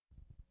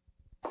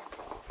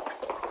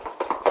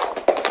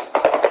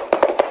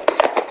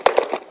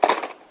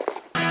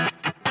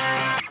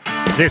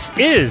This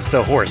is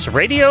the Horse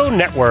Radio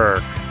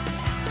Network.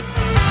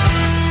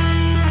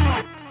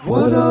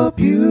 What a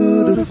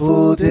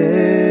beautiful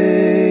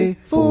day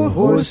for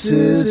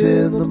horses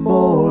in the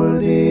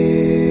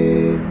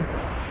morning.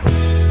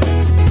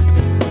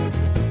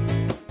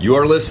 You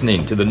are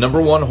listening to the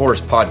number one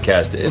horse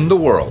podcast in the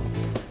world.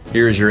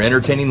 Here is your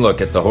entertaining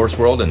look at the horse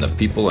world and the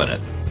people in it.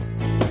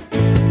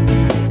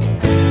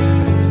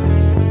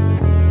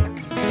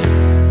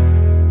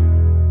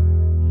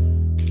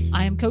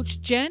 I am Coach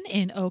Jen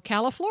in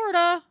Ocala,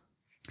 Florida.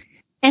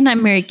 And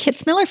I'm Mary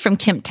Kitzmiller from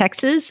Kemp,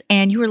 Texas,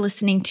 and you are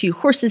listening to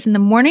Horses in the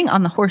Morning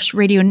on the Horse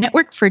Radio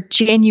Network for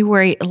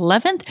January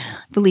 11th.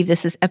 I believe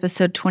this is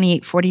episode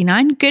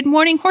 2849. Good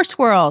morning, Horse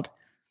World.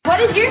 What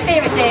is your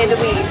favorite day of the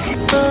week?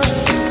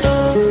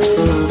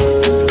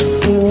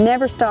 You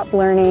never stop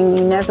learning.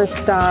 You never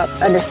stop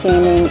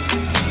understanding.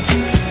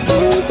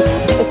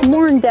 It's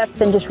more in depth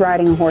than just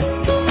riding a horse.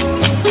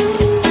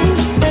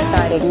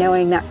 Exciting,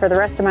 knowing that for the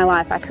rest of my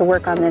life I could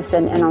work on this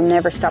and I'll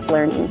never stop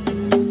learning.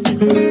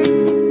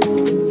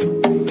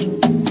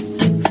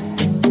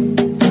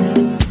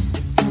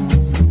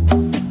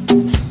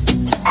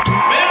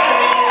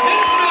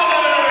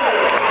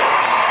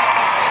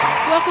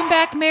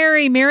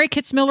 Mary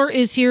Kitzmiller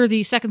is here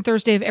the second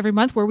Thursday of every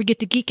month where we get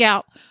to geek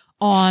out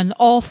on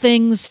all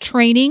things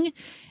training.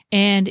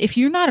 And if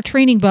you're not a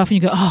training buff and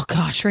you go, oh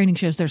gosh, training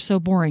shows, they're so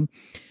boring.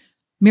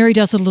 Mary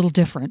does it a little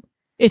different.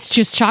 It's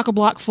just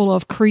chock-a-block full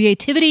of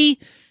creativity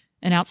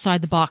and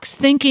outside the box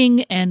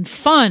thinking and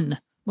fun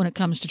when it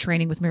comes to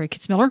training with Mary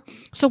Kitzmiller.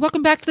 So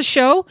welcome back to the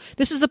show.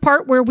 This is the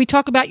part where we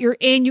talk about your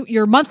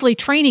monthly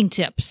training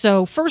tip.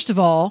 So first of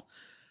all,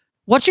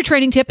 what's your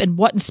training tip and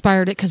what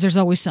inspired it? Because there's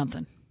always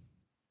something.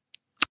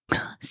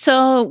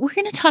 So we're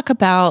going to talk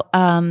about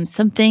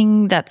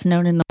something that's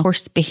known in the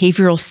horse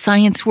behavioral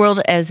science world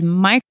as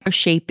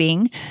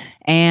microshaping.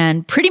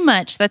 And pretty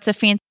much that's a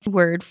fancy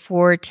word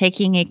for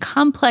taking a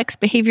complex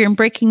behavior and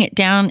breaking it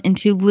down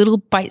into little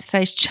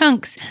bite-sized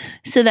chunks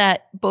so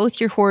that both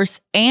your horse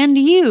and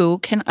you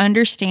can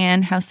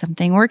understand how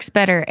something works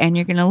better. And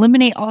you're going to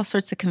eliminate all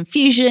sorts of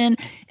confusion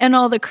and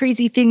all the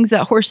crazy things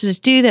that horses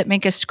do that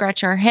make us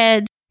scratch our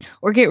heads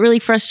or get really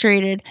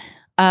frustrated.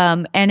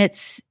 And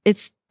it's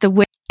the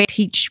way I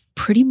teach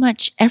pretty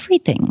much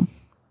everything.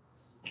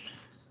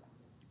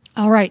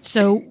 All right.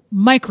 So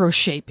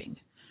microshaping.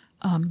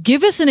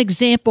 Give us an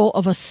example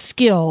of a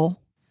skill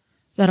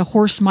that a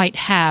horse might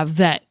have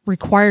that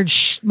required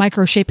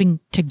microshaping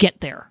to get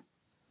there.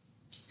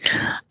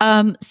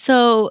 I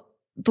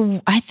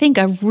think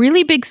a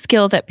really big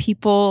skill that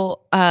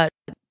people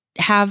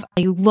have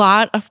a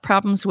lot of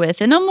problems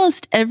with, and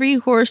almost every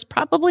horse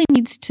probably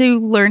needs to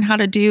learn how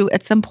to do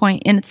at some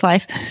point in its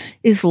life,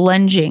 is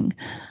lunging.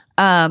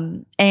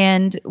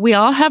 And we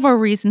all have our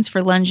reasons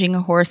for lunging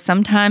a horse.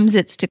 Sometimes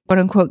it's to quote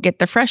unquote get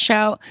the fresh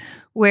out,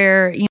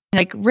 where,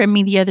 like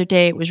Remy the other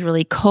day, it was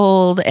really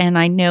cold and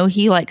I know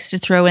he likes to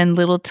throw in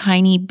little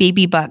tiny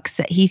baby bucks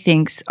that he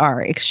thinks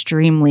are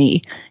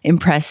extremely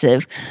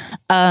impressive.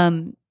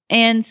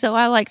 And so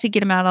I like to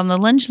get him out on the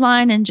lunge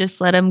line and just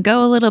let him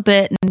go a little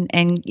bit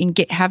and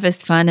have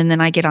his fun. And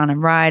then I get on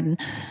and ride.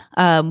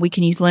 And we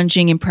can use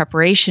lunging in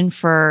preparation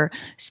for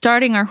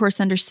starting our horse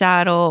under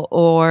saddle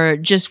or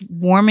just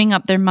warming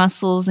up their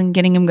muscles and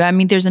getting them going. I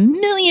mean, there's a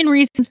million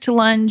reasons to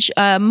lunge.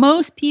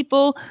 Most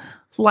people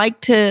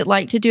like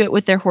to do it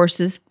with their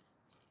horses.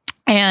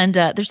 And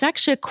there's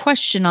actually a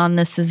question on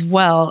this as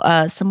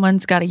well.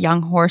 Someone's got a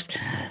young horse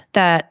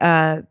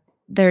that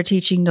they're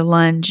teaching to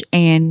lunge,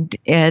 and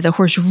the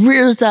horse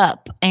rears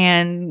up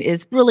and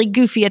is really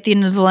goofy at the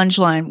end of the lunge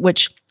line,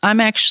 which I'm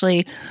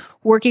actually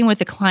working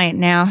with a client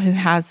now who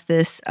has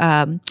this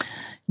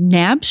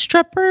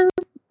Nabstrupper.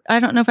 I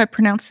don't know if I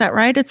pronounced that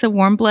right. It's a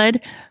warm blood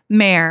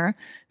mare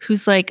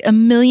who's like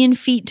 1,000,000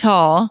 feet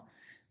tall.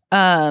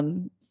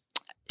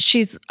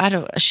 She's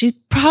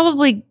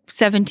probably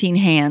 17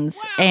 hands.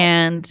 Wow.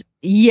 And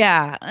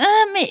yeah,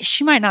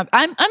 she might not.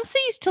 I'm so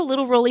used to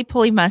little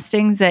roly-poly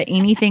Mustangs that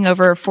anything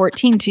over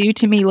 14.2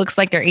 to me looks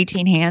like they're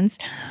 18 hands.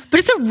 But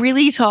it's a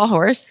really tall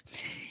horse,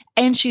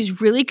 and she's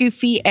really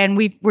goofy, and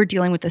we're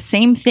dealing with the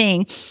same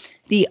thing.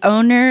 The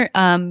owner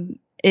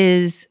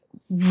is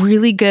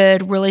really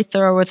good, really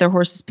thorough with her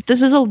horses, but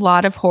this is a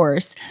lot of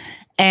horse,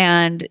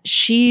 and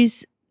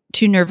she's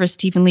too nervous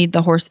to even lead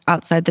the horse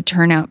outside the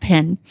turnout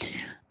pen.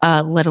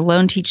 Let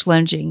alone teach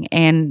lunging.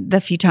 And the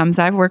few times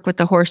I've worked with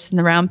the horse in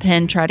the round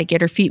pen, try to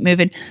get her feet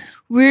moving,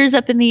 rears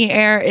up in the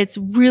air. It's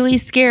really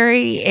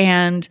scary.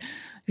 And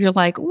you're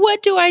like,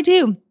 what do I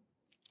do?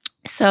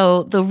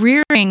 So the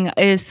rearing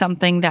is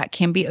something that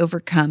can be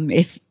overcome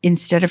if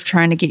instead of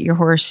trying to get your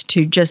horse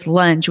to just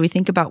lunge, we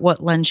think about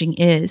what lunging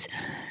is.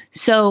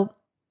 So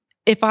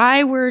if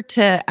I were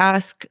to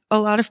ask a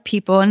lot of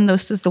people, and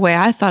this is the way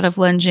I thought of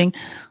lunging,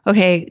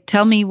 okay,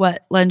 tell me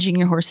what lunging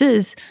your horse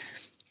is.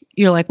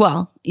 You're like,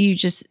 well, you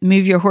just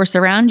move your horse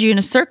around you in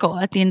a circle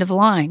at the end of a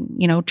line,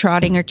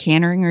 trotting or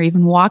cantering or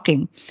even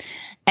walking.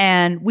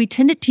 And we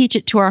tend to teach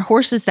it to our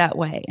horses that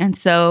way. And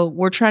so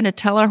we're trying to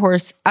tell our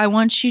horse, I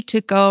want you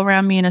to go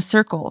around me in a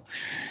circle.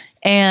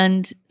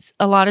 And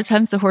a lot of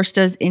times the horse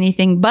does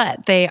anything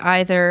but. They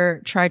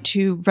either try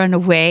to run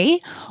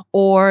away,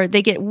 or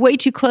they get way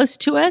too close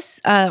to us,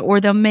 or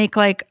they'll make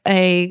like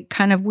a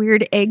kind of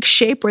weird egg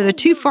shape where they're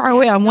too far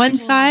away on one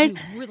side.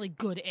 Really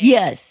good eggs.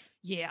 Yes.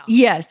 Yeah.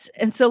 Yes.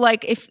 And so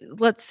like if,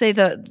 let's say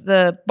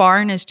the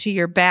barn is to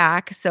your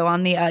back. So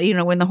on the,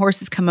 when the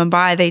horse is coming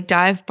by, they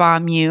dive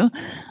bomb you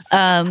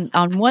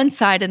on one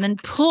side and then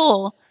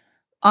pull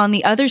on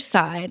the other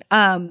side,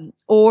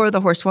 or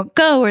the horse won't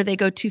go, or they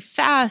go too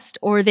fast,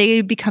 or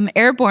they become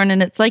airborne,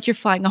 and it's like you're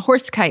flying a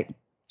horse kite.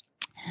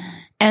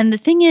 And the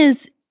thing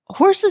is,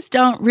 horses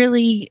don't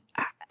really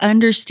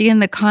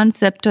understand the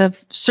concept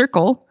of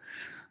circle.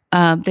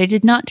 They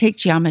did not take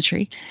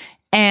geometry.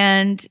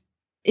 And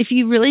if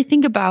you really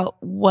think about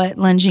what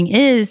lunging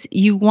is,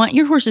 you want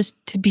your horses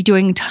to be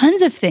doing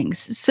tons of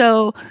things.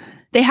 So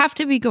they have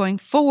to be going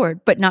forward,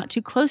 but not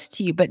too close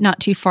to you, but not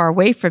too far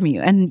away from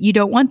you. And you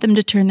don't want them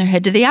to turn their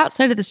head to the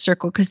outside of the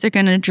circle because they're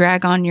going to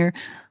drag on your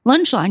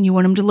lunge line. You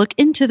want them to look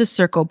into the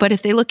circle. But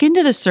if they look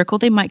into the circle,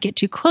 they might get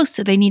too close.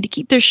 So they need to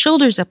keep their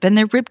shoulders up and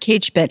their rib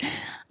cage bent.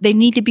 They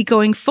need to be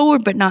going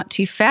forward, but not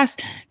too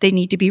fast. They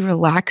need to be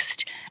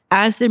relaxed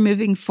as they're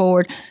moving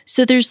forward.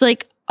 So there's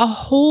like a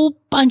whole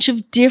bunch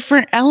of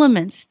different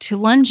elements to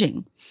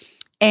lunging.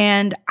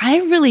 And I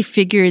really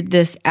figured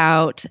this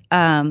out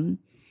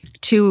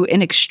to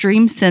an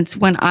extreme sense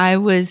when I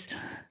was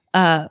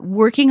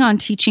working on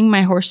teaching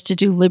my horse to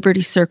do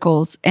liberty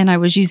circles, and I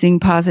was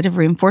using positive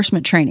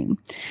reinforcement training.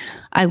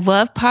 I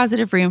love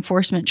positive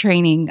reinforcement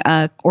training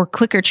or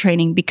clicker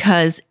training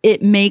because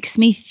it makes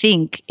me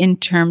think in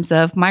terms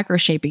of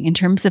microshaping, in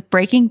terms of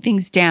breaking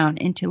things down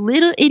into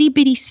little itty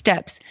bitty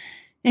steps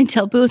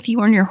until both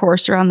you and your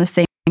horse are on the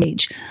same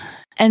page.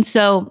 And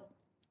so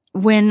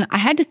when I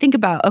had to think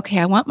about, okay,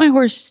 I want my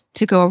horse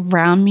to go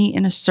around me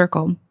in a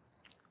circle,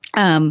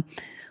 I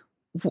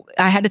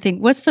had to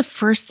think, what's the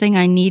first thing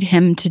I need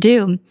him to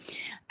do?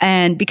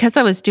 And because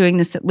I was doing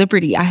this at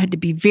Liberty, I had to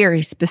be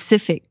very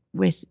specific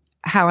with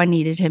how I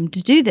needed him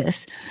to do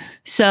this.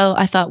 So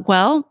I thought,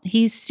 well,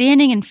 he's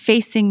standing and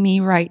facing me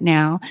right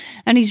now,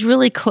 and he's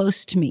really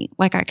close to me.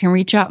 Like I can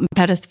reach out and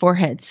pet his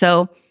forehead.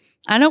 So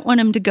I don't want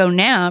him to go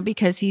now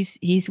because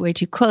he's way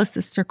too close.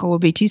 The circle will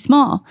be too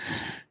small.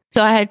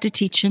 So I had to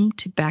teach him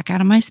to back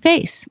out of my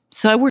space.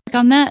 So I worked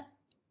on that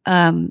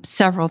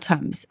several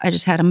times. I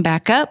just had him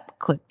back up,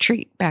 click,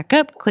 treat, back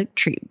up, click,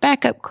 treat,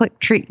 back up, click,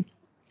 treat.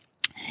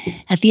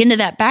 At the end of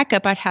that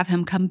backup, I'd have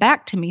him come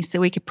back to me so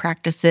we could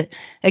practice it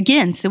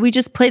again. So we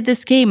just played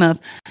this game of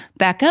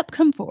back up,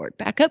 come forward,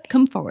 back up,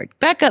 come forward,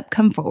 back up,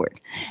 come forward.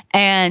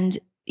 And,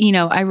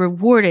 I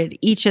rewarded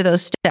each of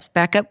those steps.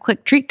 Back up,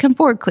 click, treat, come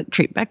forward, click,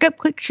 treat, back up,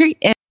 click, treat.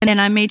 And then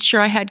I made sure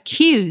I had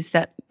cues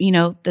that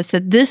that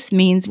said, this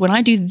means when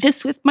I do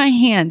this with my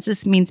hands,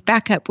 this means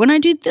back up. When I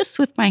do this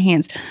with my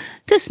hands,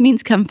 this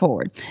means come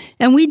forward.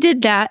 And we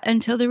did that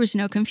until there was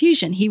no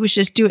confusion. He was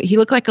just he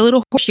looked like a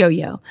little horse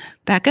yo-yo.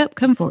 Back up,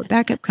 come forward,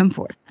 back up, come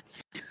forward.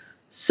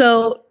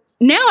 So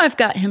now I've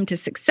got him to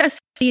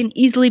successfully and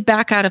easily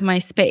back out of my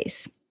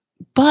space.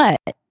 But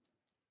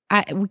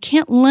we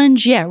can't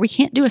lunge yet. We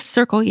can't do a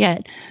circle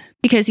yet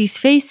because he's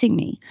facing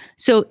me.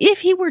 So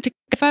if I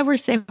were to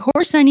say,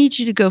 horse, I need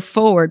you to go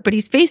forward, but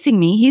he's facing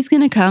me, he's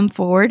going to come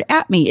forward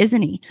at me,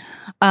 isn't he?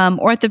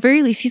 Or at the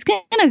very least, he's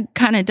going to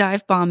kind of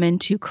dive bomb in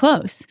too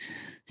close.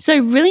 So I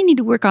really need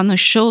to work on the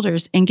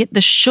shoulders and get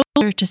the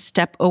shoulder to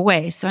step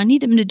away. So I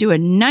need him to do a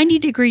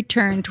 90-degree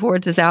turn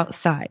towards his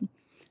outside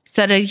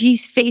so that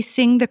he's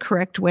facing the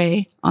correct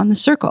way on the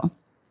circle.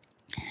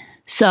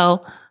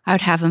 So I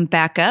would have him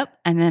back up,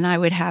 and then I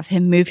would have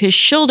him move his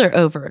shoulder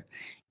over.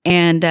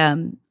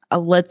 And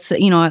let's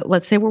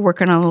say we're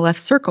working on the left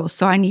circle.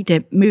 So I need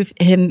to move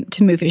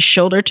his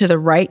shoulder to the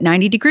right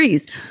 90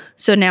 degrees.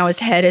 So now his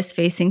head is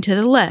facing to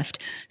the left.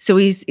 So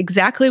he's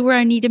exactly where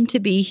I need him to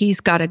be. He's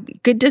got a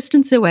good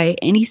distance away,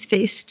 and he's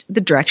faced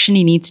the direction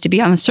he needs to be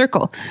on the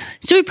circle.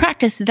 So we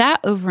practice that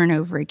over and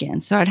over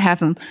again. So I'd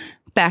have him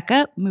back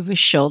up, move his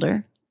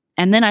shoulder,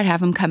 and then I'd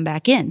have him come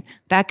back in.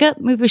 Back up,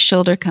 move his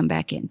shoulder, come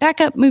back in.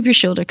 Back up, move your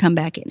shoulder, come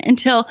back in.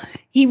 Until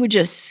he would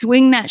just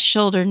swing that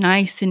shoulder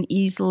nice and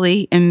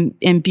easily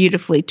and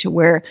beautifully to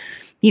where,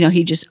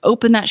 he just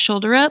opened that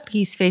shoulder up.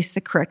 He's faced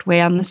the correct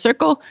way on the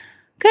circle.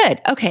 Good.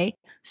 Okay.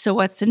 So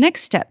what's the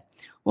next step?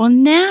 Well,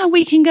 now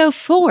we can go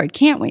forward,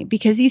 can't we?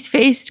 Because he's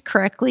faced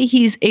correctly.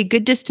 He's a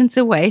good distance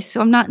away. So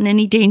I'm not in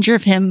any danger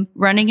of him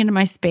running into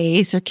my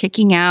space or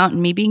kicking out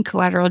and me being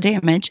collateral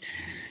damage.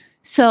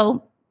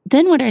 So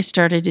then what I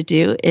started to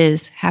do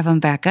is have him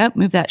back up,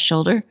 move that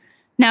shoulder,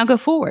 now go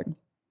forward.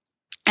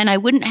 And I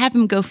wouldn't have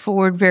him go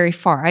forward very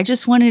far. I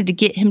just wanted to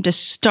get him to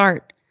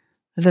start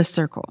the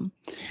circle.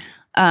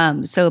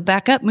 So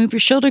back up, move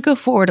your shoulder, go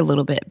forward a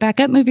little bit. Back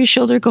up, move your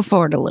shoulder, go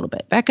forward a little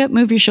bit. Back up,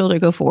 move your shoulder,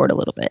 go forward a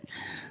little bit.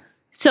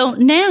 So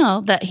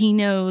now that he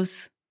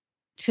knows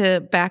to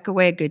back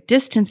away a good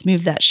distance,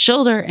 move that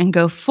shoulder and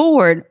go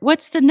forward,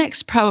 what's the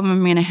next problem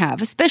I'm going to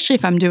have, especially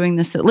if I'm doing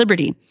this at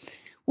Liberty?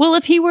 Well,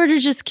 if he were to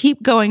just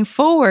keep going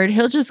forward,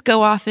 he'll just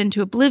go off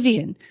into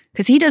oblivion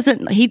because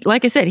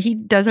like I said, he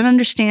doesn't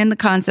understand the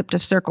concept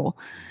of circle.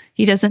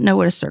 He doesn't know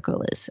what a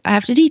circle is. I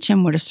have to teach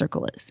him what a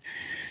circle is.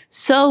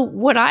 So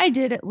what I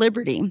did at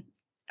Liberty,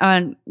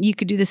 you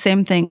could do the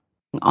same thing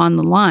on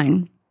the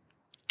line,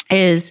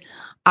 is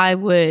I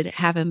would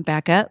have him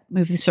back up,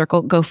 move the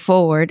circle, go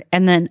forward.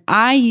 And then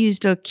I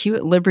used a cue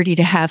at Liberty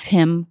to have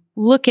him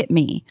look at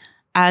me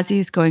as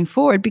he's going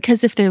forward,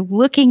 because if they're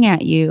looking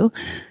at you,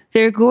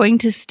 they're going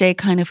to stay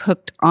kind of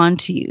hooked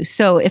onto you.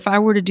 So if I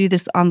were to do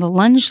this on the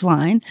lunge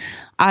line,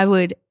 I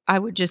would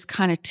just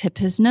kind of tip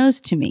his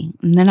nose to me,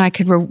 and then I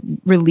could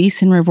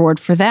release and reward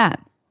for that.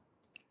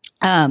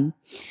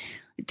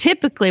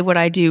 Typically what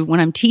I do when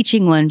I'm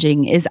teaching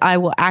lunging is I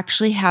will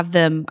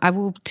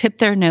tip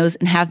their nose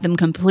and have them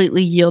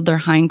completely yield their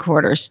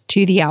hindquarters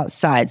to the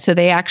outside. So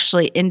they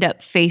actually end up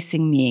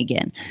facing me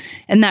again.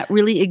 And that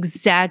really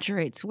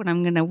exaggerates what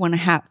I'm going to want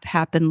to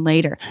happen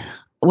later.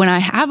 When I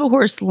have a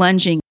horse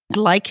lunging, I'd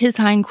like his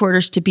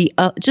hindquarters to be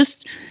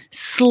just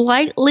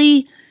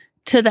slightly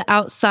to the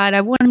outside.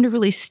 I want him to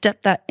really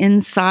step that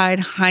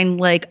inside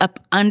hind leg up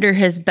under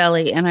his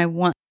belly, and I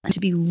want him to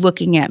be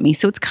looking at me.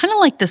 So it's kind of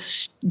like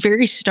the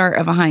very start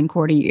of a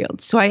hindquarter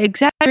yield. So I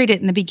exaggerate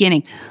it in the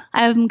beginning.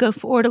 I have him go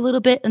forward a little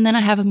bit, and then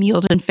I have him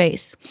yield and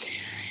face.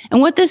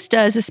 And what this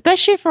does,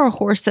 especially for a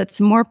horse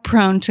that's more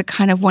prone to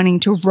kind of wanting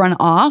to run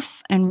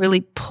off and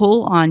really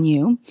pull on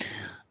you,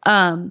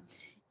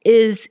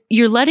 is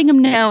you're letting them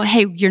know,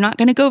 hey, you're not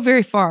going to go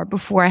very far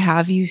before I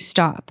have you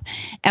stop.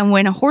 And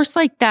when a horse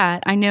like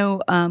that, I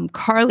know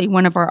Carly,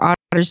 one of our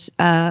otters,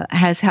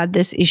 has had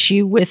this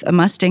issue with a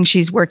Mustang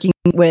she's working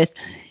with.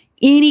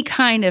 Any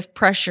kind of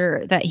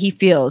pressure that he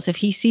feels, if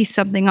he sees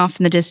something off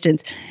in the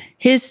distance,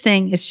 his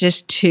thing is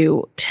just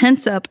to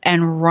tense up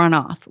and run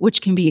off,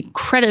 which can be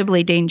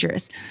incredibly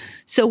dangerous.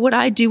 So what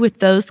I do with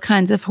those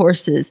kinds of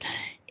horses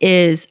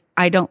is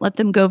I don't let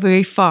them go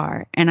very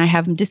far, and I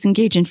have them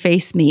disengage and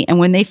face me. And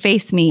when they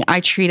face me, I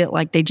treat it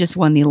like they just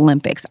won the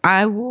Olympics.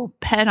 I will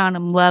pet on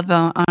them, love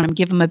on them,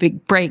 give them a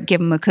big break, give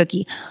them a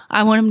cookie.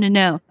 I want them to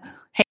know,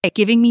 hey,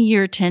 giving me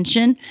your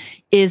attention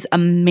is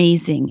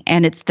amazing,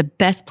 and it's the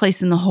best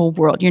place in the whole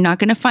world. You're not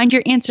going to find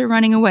your answer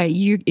running away.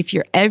 If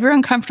you're ever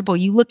uncomfortable,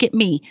 you look at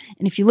me,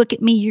 and if you look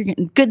at me,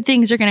 good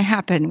things are going to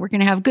happen. We're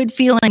going to have good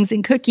feelings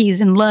and cookies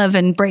and love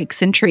and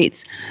breaks and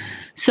treats.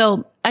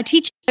 So I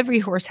teach every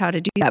horse how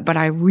to do that, but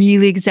I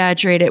really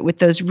exaggerate it with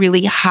those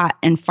really hot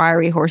and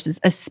fiery horses,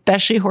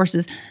 especially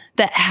horses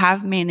that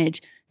have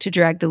managed to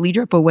drag the lead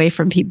rope away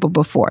from people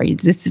before.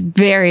 It's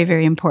very,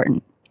 very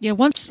important. Yeah,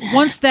 once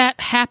that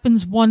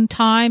happens one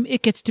time,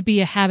 it gets to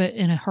be a habit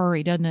in a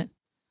hurry, doesn't it?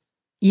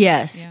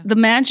 Yes. Yeah. The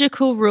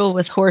magical rule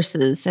with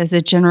horses, as a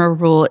general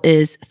rule,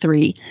 is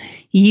 3.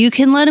 You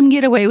can let them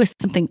get away with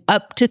something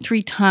up to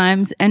 3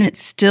 times, and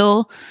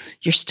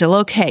you're still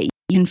okay.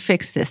 You can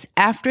fix this.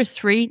 After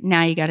 3,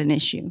 now you got an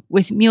issue.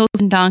 With mules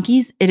and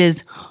donkeys, it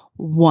is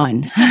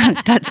 1.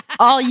 That's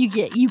all you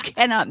get. You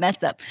cannot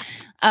mess up.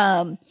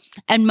 And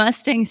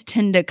Mustangs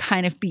tend to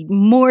kind of be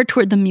more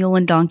toward the mule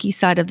and donkey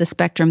side of the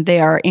spectrum.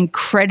 They are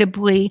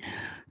incredibly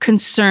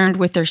concerned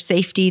with their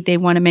safety. They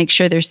want to make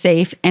sure they're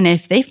safe. And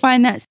if they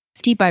find that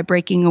safety by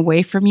breaking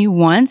away from you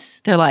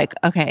once, they're like,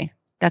 okay,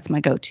 that's my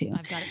go-to.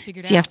 I've got it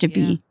figured out. So you have to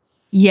be,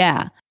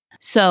 yeah.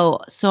 So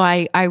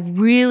I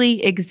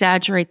really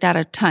exaggerate that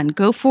a ton.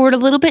 Go forward a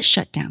little bit,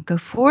 shut down. Go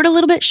forward a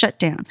little bit, shut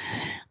down.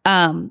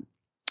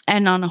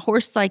 And on a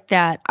horse like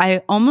that,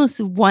 I almost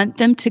want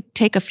them to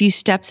take a few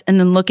steps and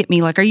then look at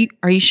me like, are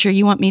you sure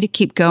you want me to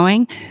keep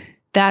going?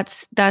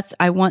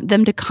 I want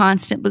them to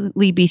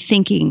constantly be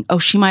thinking, oh,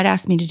 she might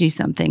ask me to do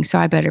something, so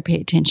I better pay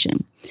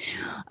attention.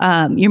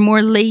 Your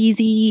more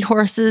lazy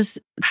horses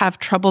have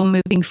trouble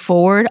moving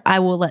forward. I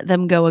will let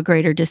them go a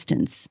greater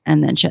distance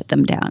and then shut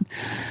them down.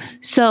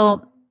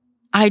 So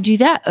I do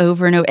that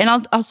over and over, and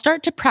I'll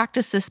start to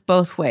practice this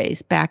both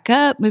ways. Back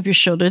up, move your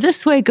shoulder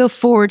this way, go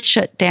forward,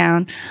 shut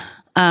down.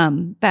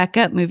 Back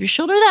up, move your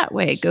shoulder that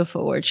way, go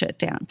forward, shut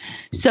down.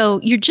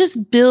 So you're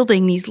just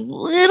building these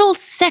little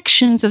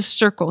sections of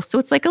circles. So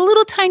it's like a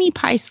little tiny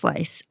pie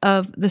slice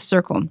of the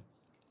circle.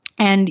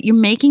 And you're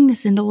making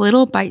this into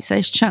little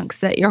bite-sized chunks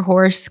that your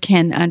horse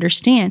can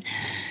understand.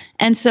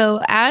 And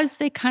so as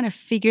they kind of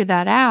figure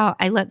that out,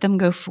 I let them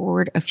go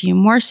forward a few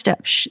more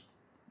steps,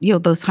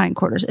 yield those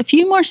hindquarters, a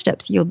few more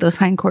steps, yield those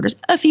hindquarters,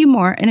 a few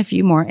more and a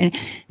few more. And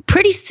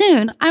pretty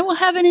soon I will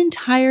have an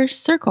entire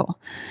circle.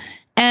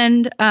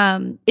 And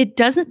it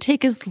doesn't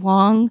take as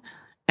long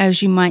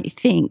as you might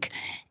think.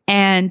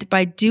 And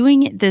by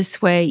doing it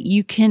this way,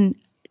 you can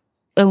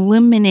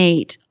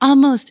eliminate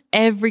almost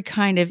every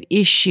kind of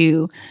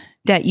issue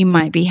that you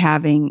might be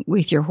having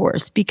with your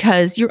horse,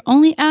 because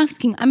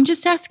I'm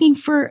just asking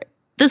for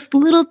this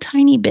little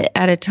tiny bit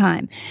at a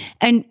time.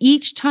 And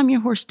each time your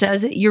horse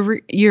does it,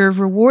 you're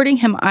rewarding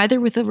him either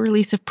with a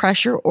release of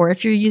pressure, or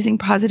if you're using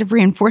positive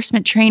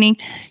reinforcement training,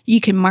 you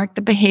can mark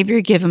the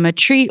behavior, give him a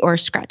treat or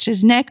scratch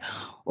his neck,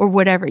 or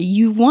whatever.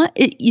 You want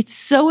it. It's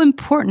so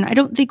important. I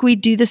don't think we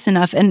do this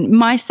enough. And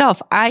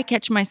myself, I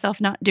catch myself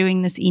not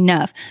doing this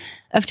enough,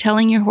 of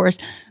telling your horse,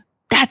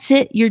 that's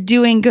it, you're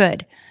doing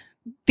good.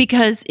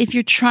 Because if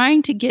you're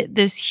trying to get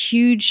this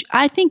huge,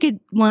 I think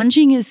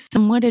lunging is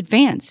somewhat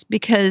advanced,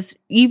 because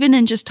even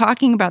in just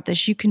talking about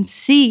this, you can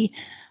see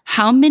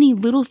how many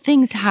little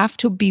things have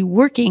to be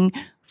working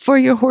for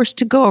your horse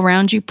to go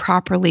around you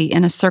properly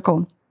in a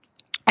circle.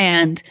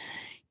 And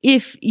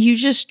if you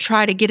just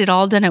try to get it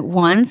all done at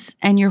once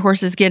and your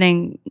horse is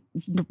getting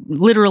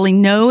literally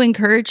no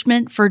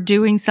encouragement for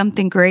doing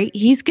something great,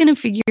 he's going to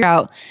figure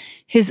out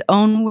his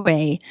own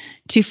way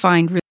to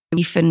find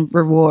relief and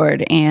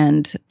reward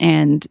and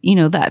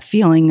that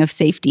feeling of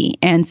safety.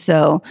 And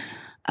so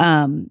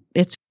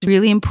it's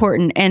really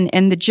important.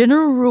 And the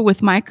general rule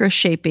with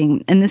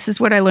microshaping, and this is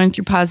what I learned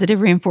through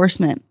positive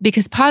reinforcement,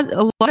 because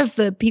a lot of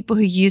the people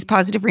who use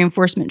positive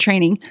reinforcement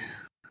training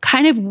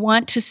kind of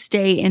want to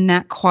stay in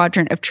that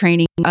quadrant of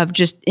training of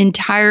just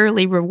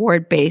entirely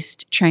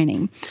reward-based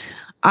training.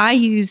 I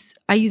use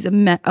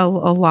a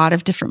lot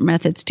of different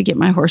methods to get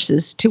my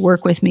horses to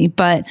work with me.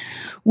 But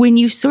when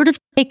you sort of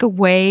take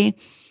away,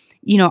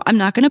 I'm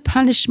not going to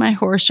punish my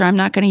horse, or I'm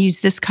not going to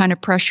use this kind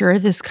of pressure or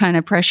this kind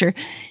of pressure,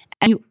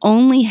 and you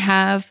only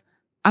have,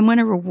 I'm going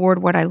to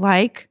reward what I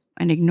like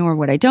and ignore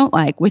what I don't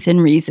like within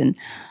reason,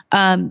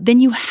 then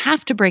you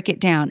have to break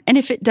it down. And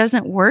if it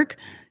doesn't work,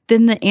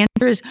 then the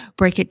answer is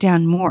break it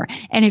down more.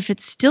 And if it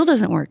still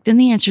doesn't work, then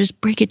the answer is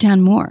break it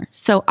down more.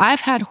 So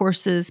I've had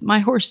horses, my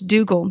horse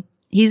Dougal,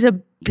 he's a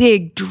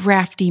big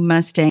drafty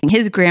Mustang.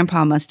 His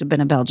grandpa must have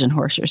been a Belgian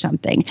horse or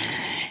something.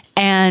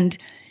 And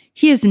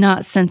he is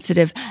not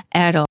sensitive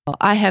at all.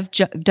 I have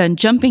done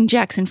jumping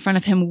jacks in front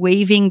of him,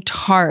 waving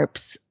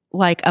tarps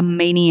like a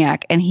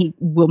maniac, and he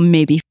will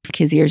maybe flick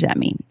his ears at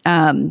me.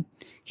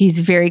 He's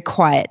very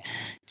quiet.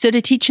 So to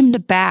teach him to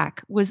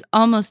back was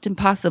almost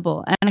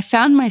impossible. And I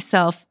found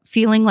myself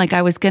feeling like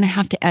I was going to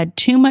have to add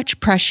too much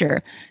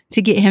pressure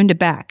to get him to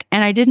back.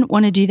 And I didn't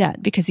want to do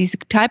that, because he's the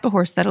type of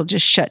horse that'll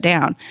just shut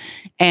down.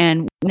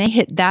 And when they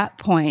hit that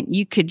point,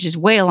 you could just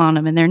wail on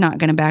them and they're not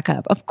going to back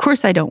up. Of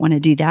course, I don't want to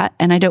do that.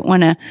 And I don't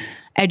want to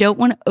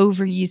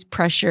overuse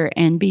pressure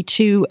and be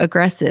too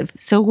aggressive.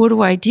 So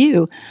what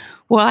do?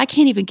 Well, I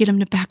can't even get him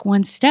to back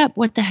one step.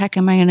 What the heck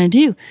am I going to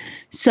do?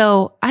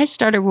 So I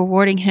started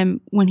rewarding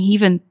him when he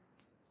even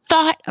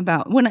thought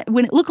about, when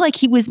it looked like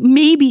he was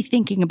maybe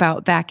thinking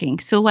about backing.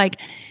 So like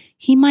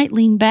he might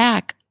lean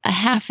back a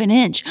half an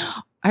inch.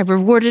 I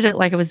rewarded it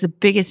like it was the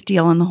biggest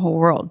deal in the whole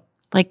world.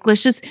 Like,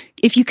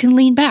 if you can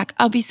lean back,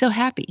 I'll be so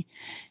happy.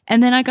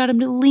 And then I got him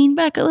to lean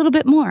back a little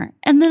bit more.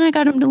 And then I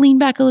got him to lean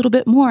back a little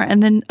bit more.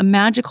 And then a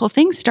magical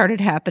thing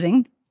started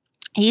happening.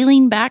 He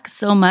leaned back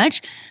so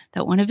much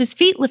that one of his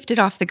feet lifted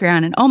off the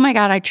ground. And oh my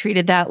God, I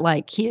treated that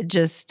like he had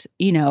just,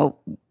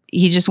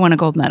 he just won a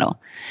gold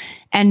medal.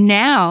 And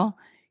now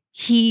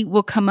he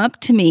will come up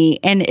to me,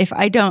 and if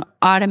I don't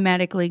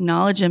automatically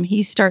acknowledge him,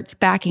 he starts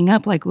backing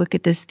up like, look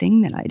at this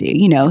thing that I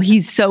do.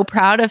 He's so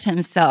proud of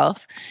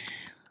himself.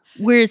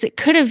 Whereas it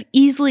could have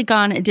easily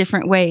gone a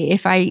different way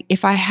if I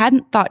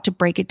hadn't thought to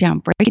break it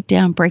down.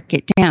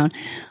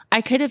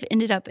 I could have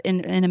ended up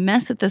in a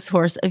mess with this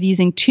horse of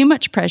using too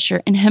much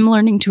pressure and him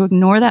learning to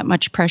ignore that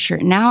much pressure.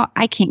 Now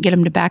I can't get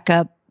him to back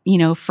up,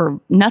 for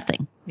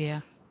nothing.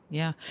 Yeah.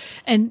 Yeah.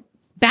 And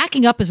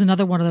backing up is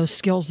another one of those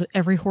skills that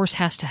every horse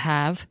has to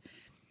have.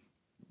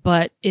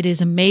 But it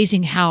is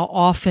amazing how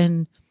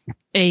often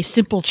a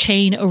simple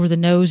chain over the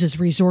nose is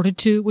resorted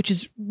to, which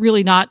is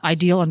really not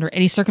ideal under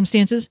any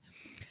circumstances.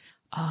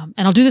 And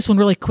I'll do this one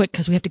really quick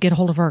because we have to get a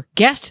hold of our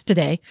guest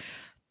today.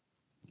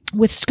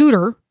 With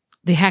Scooter,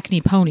 the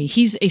Hackney pony,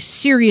 he's a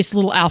serious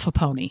little alpha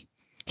pony.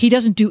 He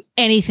doesn't do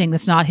anything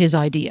that's not his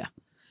idea,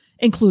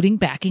 including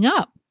backing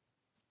up.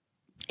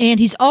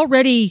 And he's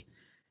already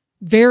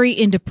very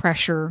into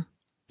pressure,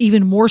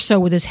 even more so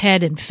with his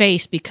head and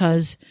face,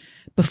 because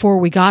before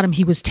we got him,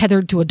 he was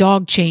tethered to a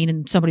dog chain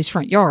in somebody's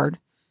front yard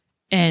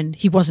and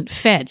he wasn't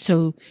fed.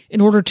 So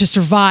in order to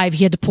survive,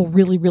 he had to pull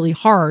really, really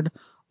hard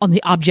on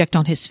the object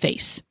on his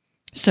face.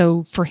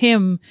 So for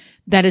him,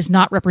 that does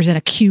not represent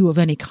a cue of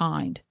any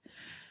kind.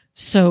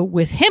 So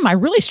with him, I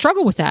really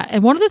struggle with that.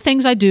 And one of the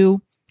things I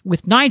do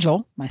with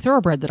Nigel, my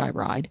thoroughbred that I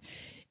ride,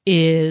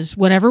 is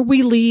whenever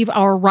we leave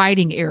our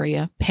riding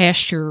area,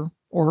 pasture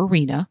or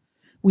arena,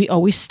 we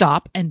always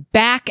stop and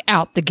back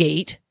out the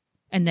gate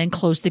and then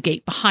close the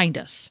gate behind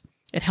us.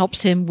 It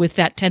helps him with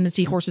that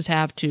tendency horses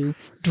have to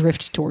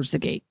drift towards the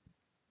gate.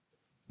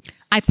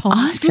 I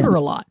pony Scooter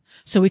a lot,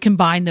 so we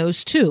combine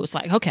those two. It's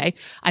like, okay,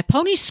 I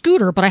pony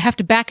Scooter, but I have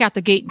to back out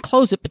the gate and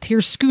close it, but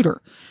here's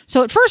Scooter.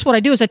 So at first what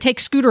I do is I take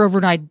Scooter over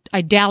and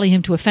I dally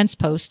him to a fence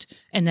post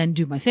and then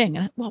do my thing.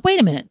 And well, wait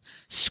a minute.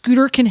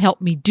 Scooter can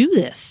help me do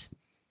this.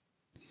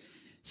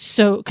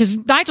 So, because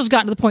Nigel's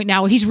gotten to the point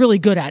now where he's really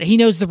good at it. He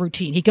knows the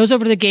routine. He goes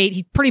over to the gate.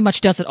 He pretty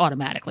much does it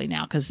automatically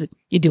now because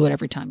you do it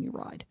every time you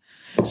ride.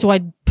 So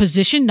I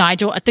position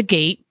Nigel at the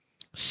gate.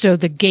 So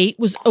the gate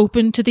was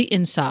open to the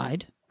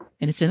inside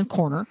and it's in a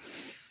corner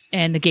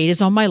and the gate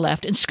is on my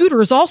left and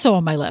Scooter is also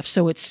on my left.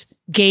 So it's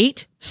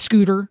gate,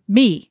 scooter,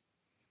 me.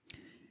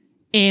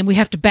 And we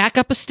have to back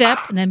up a step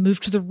and then move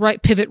to the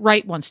right, pivot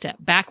right one step,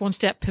 back one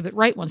step, pivot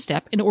right one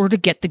step in order to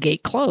get the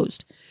gate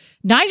closed.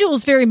 Nigel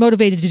is very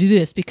motivated to do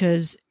this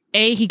because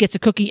A, he gets a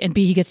cookie, and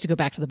B, he gets to go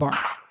back to the barn.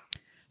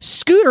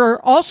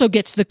 Scooter also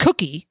gets the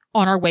cookie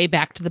on our way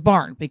back to the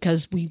barn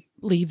because we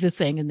leave the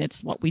thing and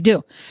that's what we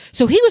do.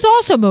 So he was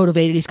also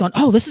motivated. He's going,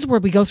 oh, this is where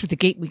we go through the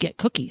gate and we get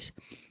cookies.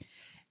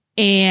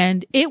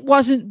 And it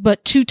wasn't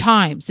but 2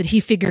 times that he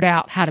figured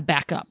out how to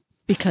back up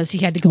because he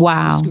had to go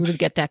on the scooter to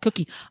get that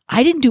cookie.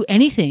 I didn't do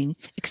anything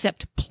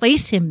except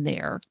place him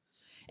there.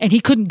 And he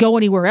couldn't go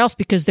anywhere else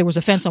because there was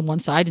a fence on one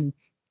side and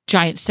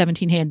giant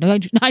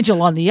 17-hand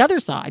Nigel on the other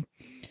side.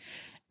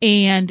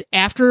 And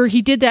after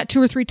he did that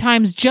 2 or 3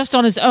 times just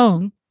on his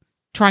own,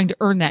 trying to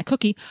earn that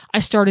cookie, I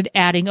started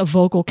adding a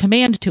vocal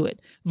command to it.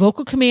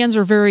 Vocal commands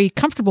are very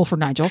comfortable for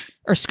Nigel,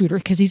 or Scooter,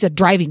 because he's a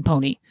driving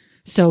pony.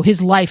 So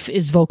his life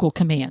is vocal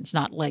commands,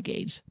 not leg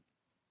aids.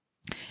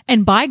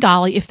 And by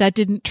golly, if that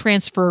didn't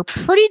transfer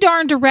pretty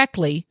darn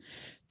directly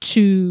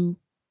to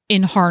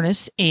in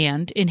harness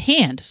and in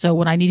hand. So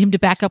when I need him to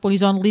back up when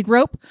he's on a lead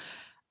rope,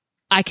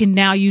 I can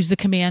now use the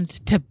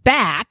command to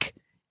back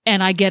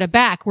and I get a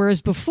back.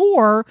 Whereas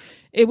before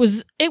it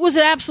was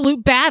an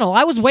absolute battle.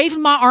 I was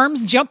waving my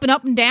arms, jumping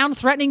up and down,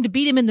 threatening to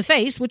beat him in the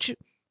face, which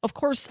of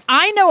course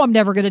I know I'm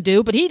never going to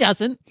do, but he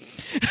doesn't.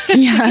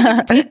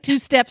 Yeah. Take 2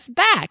 steps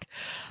back.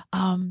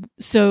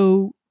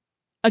 So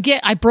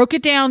again, I broke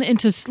it down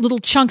into little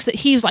chunks that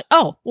he was like,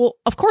 oh, well,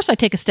 of course I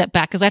take a step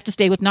back because I have to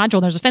stay with Nigel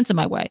and there's a fence in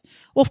my way.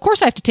 Well, of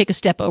course I have to take a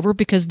step over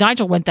because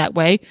Nigel went that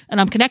way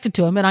and I'm connected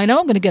to him and I know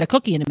I'm going to get a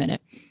cookie in a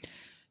minute.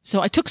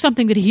 So I took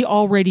something that he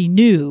already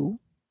knew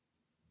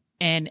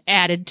and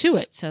added to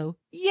it. So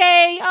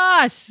yay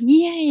us.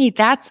 Yay.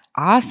 That's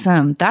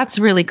awesome. That's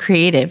really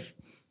creative.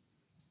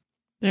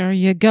 There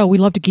you go. We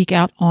love to geek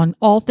out on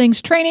all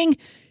things training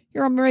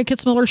here on Mary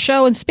Kitzmiller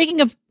Show. And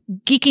speaking of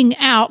geeking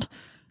out,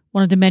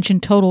 wanted to mention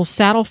Total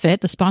Saddle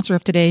Fit, the sponsor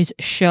of today's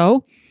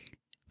show.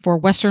 For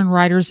Western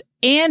riders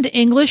and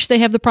English, they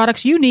have the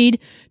products you need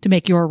to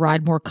make your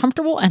ride more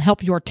comfortable and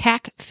help your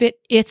tack fit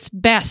its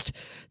best.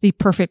 The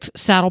perfect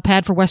saddle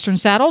pad for Western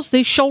saddles,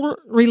 the shoulder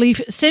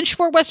relief cinch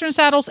for Western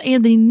saddles,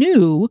 and the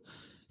new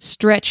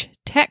Stretch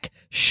Tech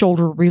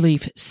shoulder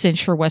relief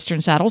cinch for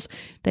Western saddles.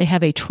 They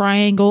have a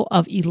triangle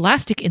of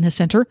elastic in the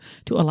center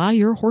to allow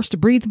your horse to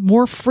breathe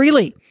more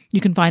freely.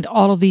 You can find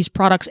all of these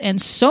products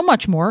and so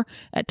much more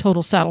at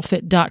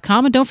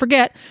TotalSaddleFit.com. And don't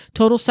forget,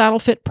 Total Saddle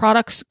Fit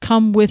products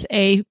come with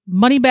a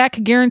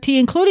money-back guarantee,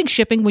 including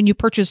shipping when you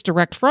purchase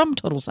direct from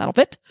Total Saddle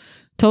Fit.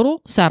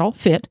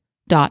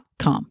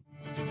 TotalSaddleFit.com.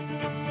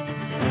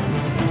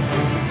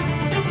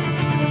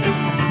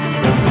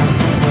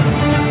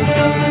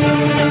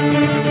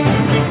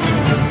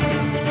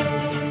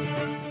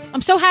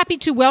 I'm so happy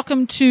to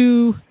welcome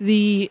to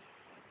the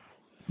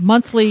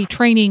monthly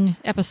training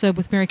episode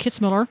with Mary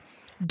Kitzmiller,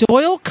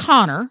 Doyle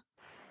Connor,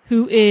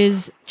 who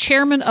is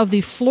chairman of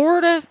the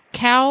Florida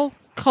Cow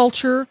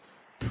Culture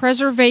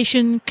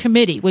Preservation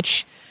Committee,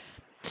 which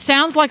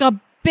sounds like a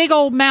big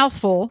old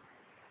mouthful.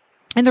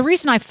 And the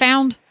reason I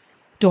found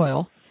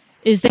Doyle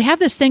is they have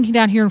this thing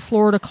down here in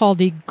Florida called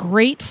the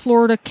Great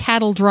Florida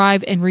Cattle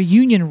Drive and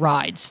Reunion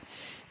Rides.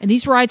 And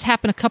these rides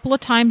happen a couple of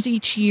times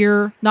each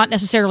year, not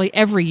necessarily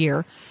every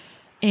year.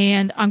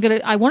 And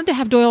I wanted to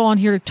have Doyle on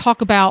here to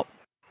talk about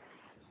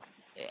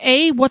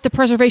A, what the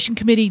Preservation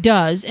Committee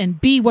does,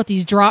 and B, what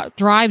these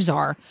drives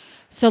are.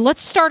 So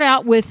let's start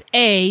out with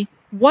A,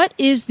 what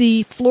is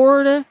the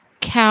Florida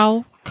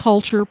Cow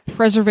Culture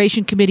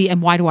Preservation Committee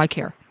and why do I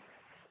care?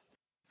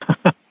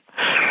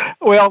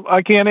 Well,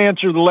 I can't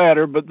answer the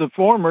latter, but the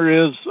former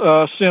is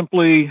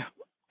simply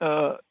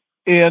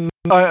in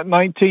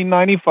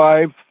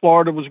 1995,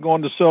 Florida was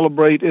going to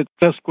celebrate its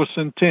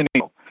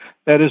sesquicentennial.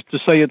 That is to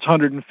say, its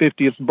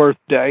 150th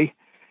birthday.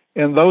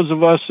 And those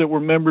of us that were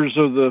members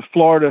of the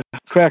Florida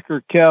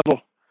Cracker Cattle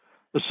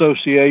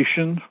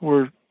Association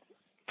were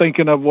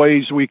thinking of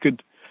ways we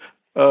could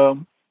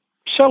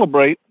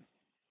celebrate,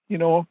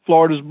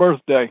 Florida's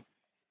birthday.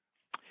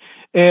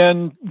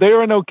 And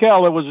there in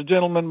Ocala was a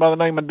gentleman by the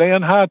name of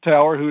Dan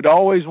Hightower who'd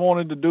always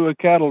wanted to do a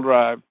cattle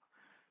drive.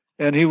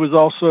 And he was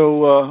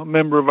also a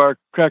member of our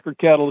Cracker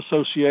Cattle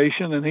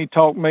Association, and he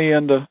talked me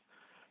into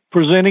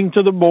presenting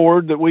to the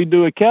board that we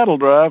do a cattle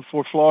drive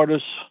for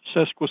Florida's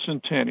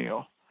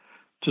sesquicentennial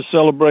to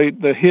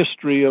celebrate the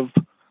history of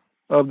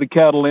the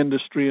cattle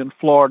industry in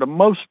Florida.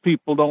 Most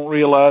people don't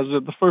realize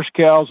that the first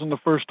cows and the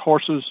first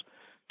horses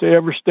to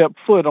ever step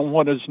foot on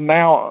what is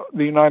now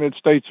the United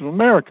States of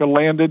America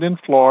landed in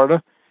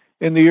Florida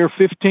in the year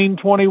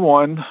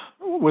 1521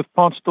 with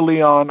Ponce de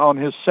Leon on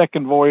his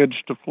second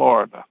voyage to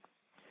Florida.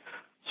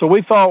 So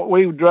we thought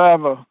we would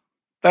drive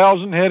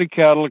 1,000 head of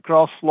cattle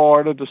across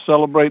Florida to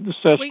celebrate the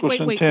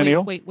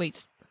sesquicentennial.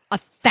 Wait.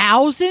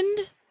 1,000?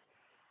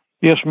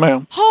 Yes,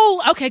 ma'am.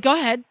 Oh, okay, go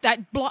ahead. That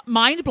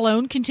mind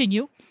blown.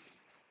 Continue.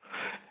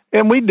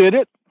 And we did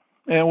it.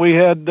 And we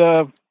had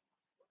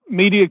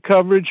media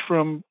coverage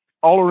from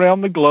all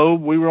around the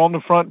globe. We were on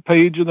the front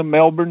page of the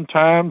Melbourne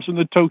Times and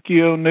the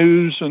Tokyo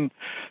News and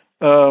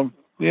you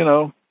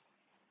know,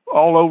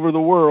 all over the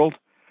world.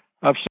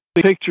 I've seen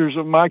pictures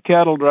of my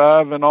cattle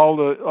drive, and all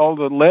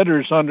the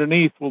letters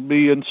underneath will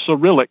be in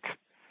Cyrillic,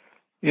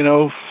 you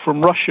know,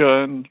 from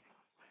Russia and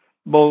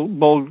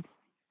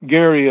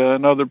Bulgaria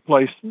and other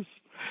places.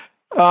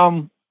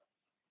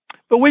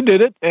 But we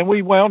did it, and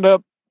we wound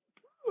up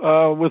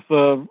with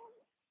a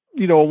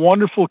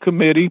wonderful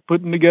committee,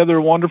 putting together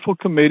a wonderful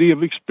committee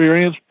of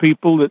experienced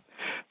people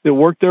that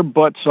worked their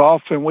butts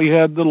off, and we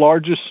had the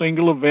largest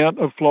single event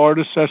of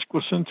Florida's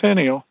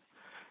sesquicentennial.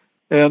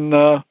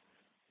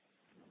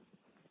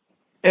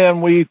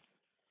 And we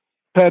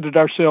patted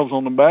ourselves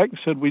on the back and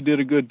said we did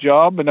a good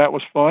job, and that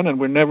was fun, and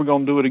we're never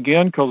going to do it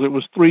again because it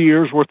was 3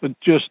 years worth of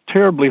just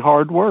terribly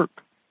hard work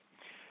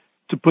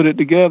to put it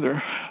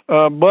together.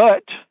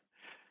 But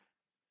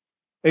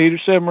 7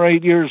 or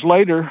 8 years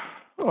later,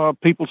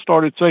 people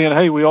started saying,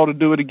 hey, we ought to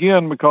do it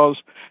again because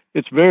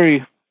it's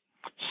very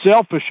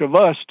selfish of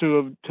us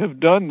to have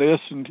done this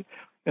and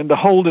to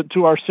hold it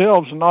to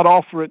ourselves and not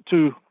offer it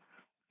to,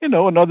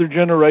 another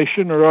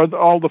generation or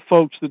all the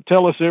folks that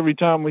tell us every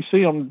time we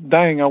see them,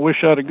 dang, I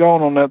wish I'd have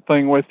gone on that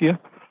thing with you.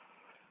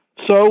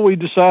 So we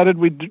decided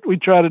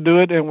we'd try to do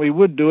it, and we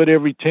would do it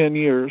every 10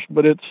 years.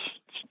 But it's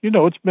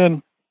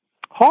been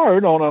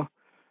hard on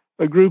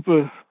a group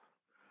of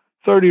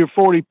 30 or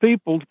 40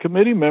 people,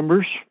 committee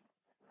members,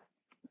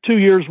 2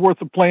 years worth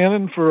of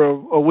planning for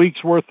a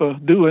week's worth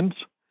of doings.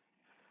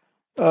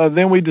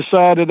 Then we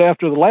decided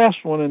after the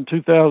last one in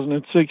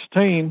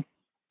 2016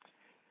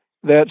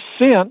 that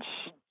since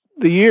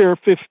the year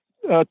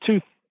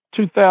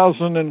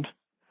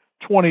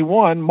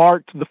 2021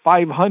 marked the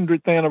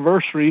 500th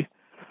anniversary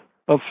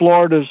of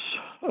Florida's,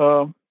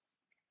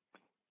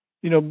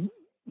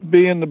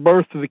 being the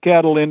birth of the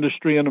cattle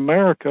industry in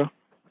America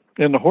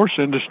and the horse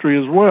industry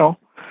as well,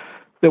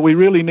 that we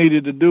really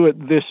needed to do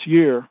it this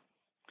year.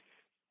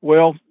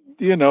 Well,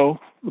 the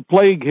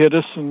plague hit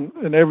us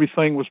and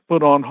everything was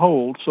put on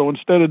hold. So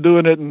instead of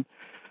doing it in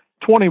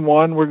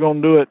 21, we're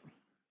going to do it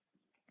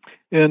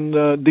in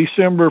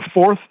December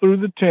 4th through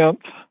the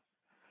 10th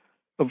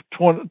of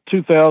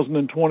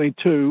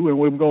 2022, and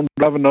we're going to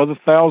drive another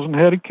 1,000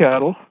 head of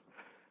cattle.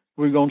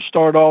 We're going to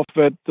start off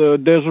at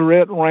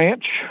Deseret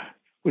Ranch,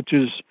 which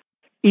is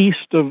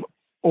east of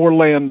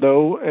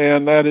Orlando,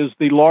 and that is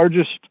the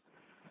largest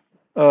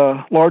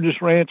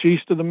ranch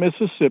east of the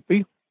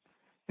Mississippi,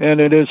 and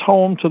it is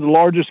home to the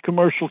largest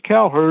commercial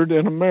cow herd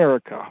in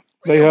America.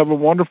 They have a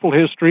wonderful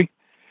history,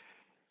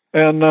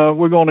 and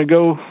we're going to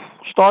go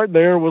start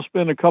there. We'll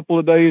spend a couple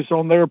of days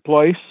on their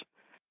place,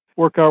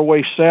 work our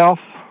way south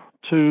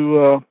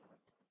to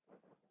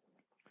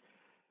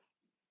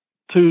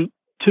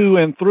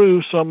and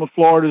through some of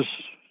Florida's,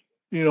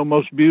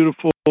 most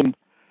beautiful and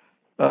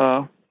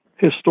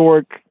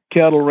historic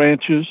cattle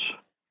ranches,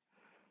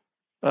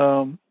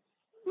 and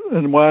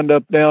wind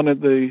up down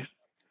at the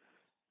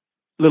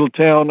little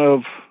town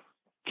of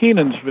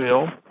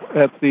Kenansville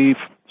at the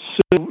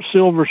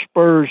Silver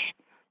Spurs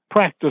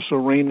practice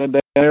arena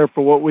down there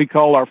for what we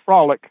call our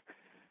frolic,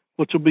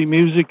 which will be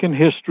music and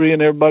history,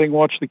 and everybody can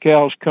watch the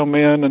cows come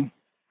in,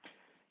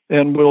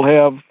 and we'll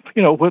have,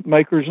 whip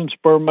makers and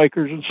spur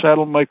makers and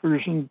saddle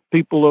makers and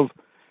people of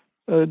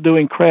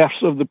doing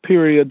crafts of the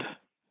period.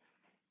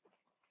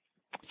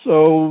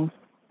 So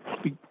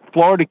the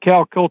Florida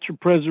Cow Culture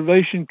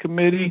Preservation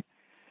Committee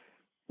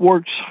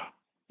works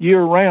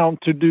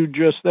year-round to do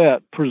just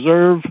that,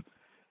 preserve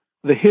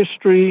the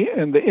history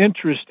and the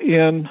interest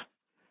in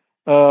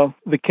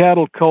the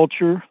cattle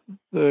culture,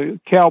 the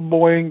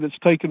cowboying that's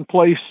taken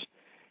place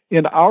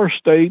in our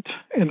state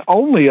and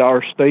only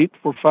our state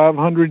for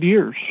 500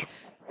 years.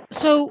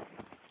 So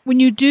when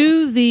you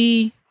do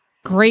the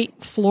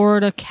Great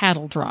Florida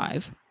Cattle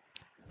Drive,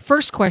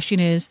 first question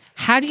is,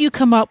 how do you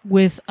come up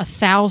with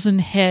 1,000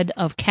 head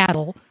of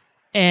cattle?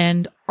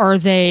 And are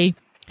they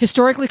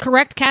historically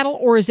correct cattle,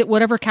 or is it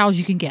whatever cows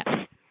you can get?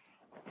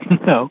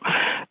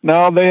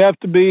 No, they have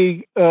to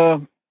be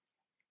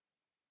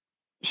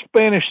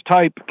Spanish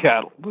type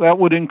cattle. That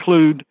would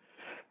include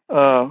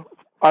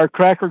our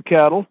cracker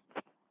cattle,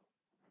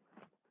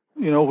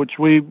 which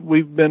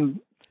we've been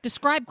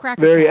describe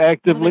cracker very cattle.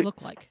 actively. What do they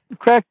look like?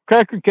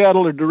 Cracker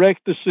cattle are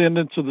direct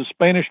descendants of the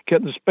Spanish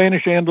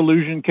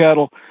Andalusian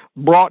cattle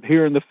brought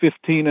here in the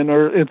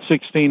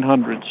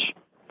 1600s.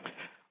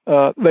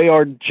 They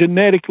are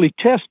genetically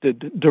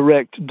tested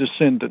direct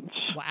descendants.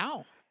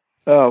 Wow.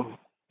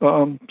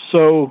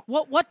 So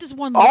what does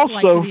one look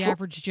like to the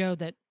average Joe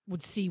that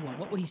would see one?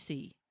 What would he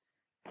see?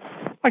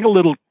 Like a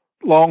little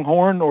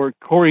longhorn or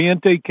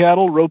Corriente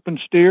cattle, roping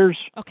steers.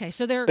 Okay,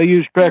 so they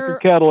use cracker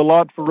cattle a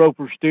lot for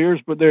roper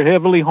steers, but they're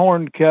heavily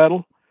horned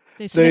cattle.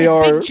 They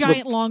have big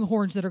giant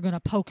longhorns that are going to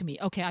poke me.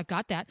 Okay, I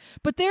got that.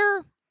 But they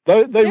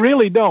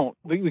really don't.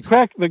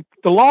 The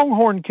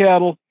longhorn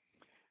cattle,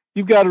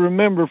 you've got to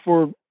remember,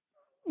 for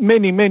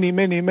many, many,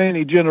 many,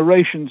 many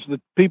generations, the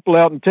people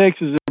out in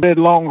Texas have bred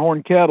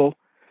longhorn cattle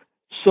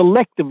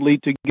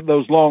selectively to get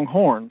those long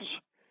horns.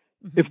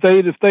 Mm-hmm. If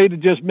they'd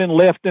have just been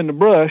left in the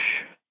brush,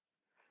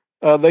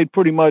 they'd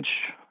pretty much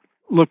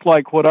look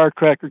like what our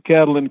cracker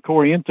cattle and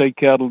Corriente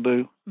cattle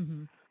do.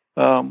 Mm-hmm.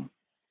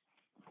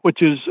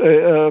 which is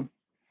a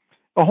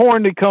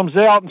horn that comes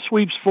out and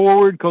sweeps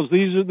forward, because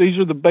these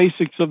are the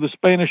basics of the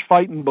Spanish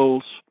fighting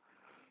bulls.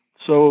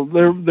 So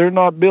they're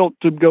not built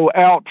to go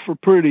out for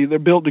pretty; they're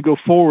built to go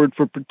forward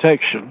for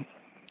protection.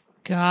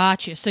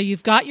 Gotcha. So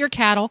you've got your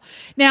cattle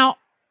now.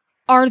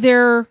 Are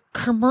there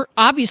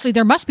obviously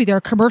there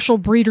are commercial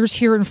breeders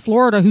here in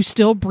Florida who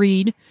still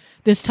breed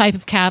this type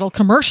of cattle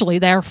commercially?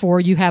 Therefore,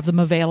 you have them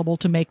available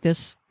to make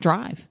this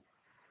drive.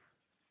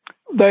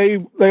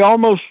 We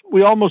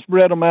almost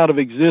bred them out of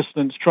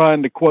existence,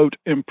 trying to quote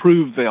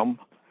improve them.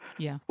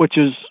 Yeah. Which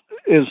is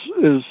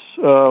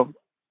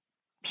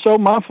so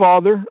my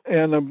father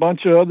and a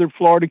bunch of other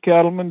Florida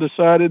cattlemen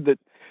decided that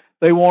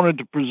they wanted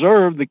to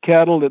preserve the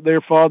cattle that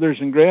their fathers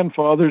and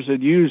grandfathers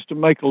had used to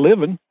make a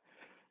living.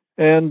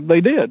 And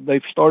they did.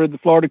 They've started the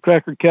Florida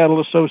Cracker Cattle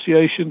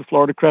Association, the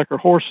Florida Cracker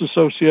Horse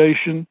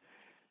Association,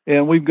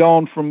 and we've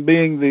gone from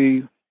being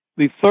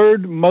the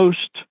third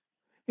most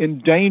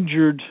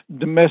endangered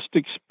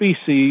domestic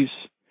species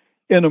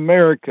in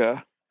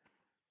America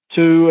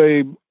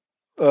to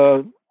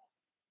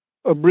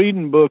a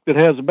breeding book that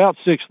has about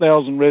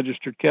 6,000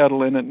 registered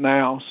cattle in it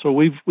now. So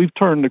we've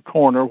turned the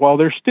corner. While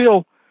there's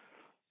still,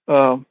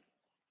 the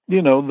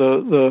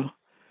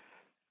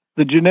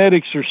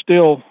genetics are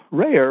still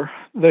rare,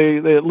 they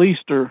at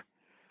least are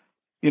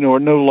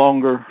no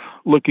longer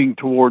looking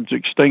towards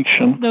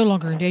extinction. No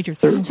longer endangered.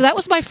 So that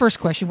was my first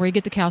question, where you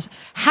get the cows.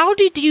 How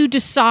did you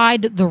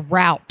decide the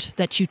route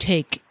that you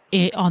take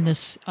on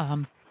this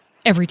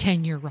every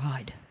 10-year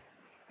ride?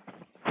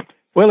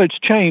 Well, it's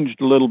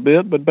changed a little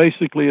bit, but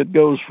basically it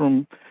goes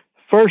from,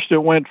 first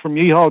it went from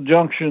Yeehaw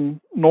Junction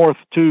north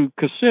to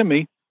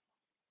Kissimmee.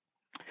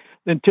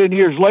 Then 10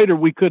 years later,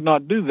 we could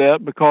not do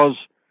that because,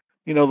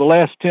 the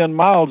last 10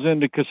 miles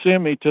into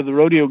Kissimmee to the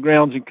rodeo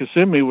grounds in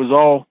Kissimmee was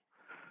all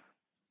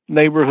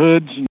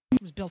neighborhoods and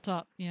it was built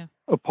up, yeah,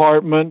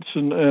 apartments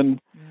and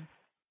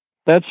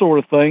that sort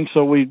of thing.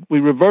 So we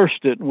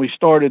reversed it and we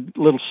started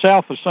a little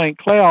south of St.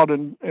 Cloud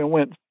and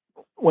went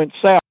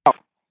south.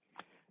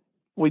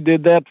 We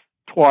did that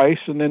twice,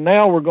 and then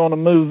now we're going to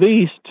move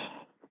east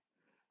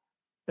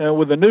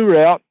with a new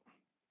route.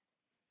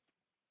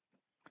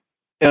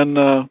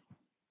 And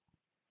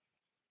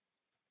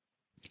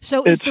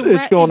so it's going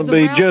to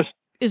be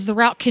is the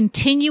route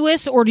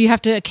continuous, or do you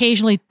have to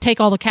occasionally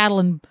take all the cattle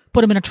and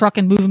put them in a truck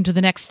and move them to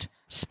the next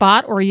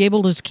spot, or are you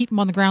able to just keep them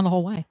on the ground the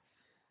whole way?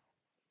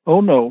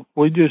 Oh no,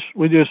 we just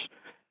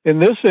in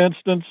this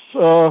instance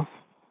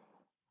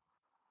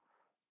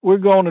we're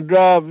going to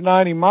drive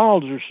 90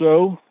 miles or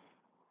so,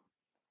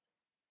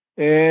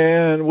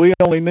 and we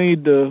only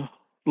need the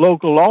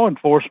local law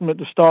enforcement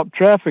to stop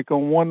traffic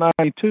on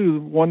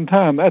 192 one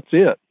time. That's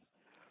it.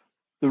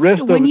 The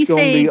rest of it's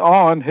going to be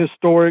on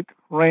historic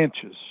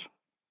ranches.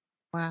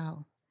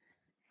 Wow.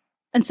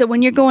 And so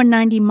when you're going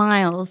 90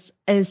 miles,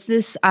 is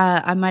this,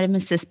 I might have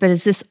missed this, but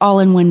is this all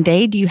in one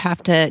day? Do you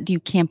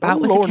camp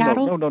out with the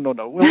cattle?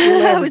 No.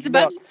 I was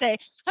about to say,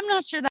 I'm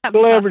not sure that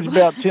we'll average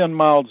about 10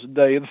 miles a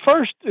day. In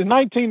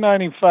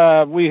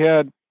 1995, we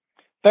had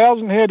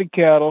 1,000 head of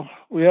cattle.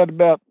 We had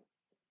about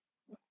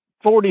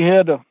 40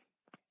 head of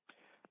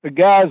the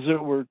guys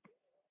that were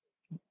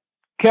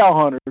cow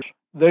hunters.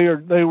 They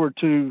were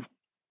to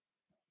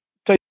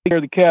take care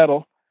of the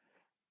cattle.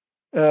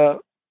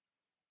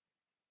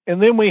 And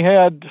then we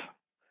had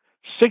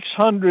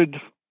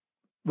 600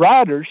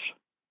 riders,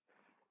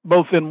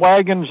 both in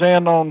wagons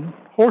and on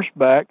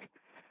horseback,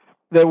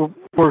 that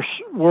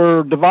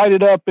were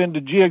divided up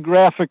into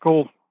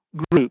geographical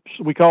groups.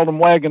 We called them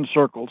wagon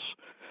circles.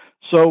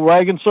 So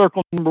wagon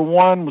circle number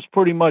one was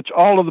pretty much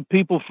all of the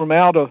people from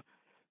out of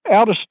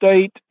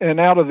state and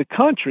out of the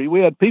country.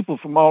 We had people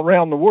from all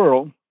around the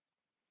world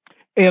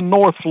and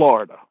North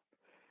Florida.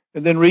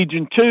 And then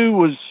region two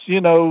was,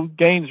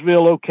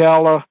 Gainesville,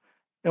 Ocala,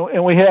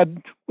 and we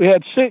had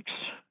six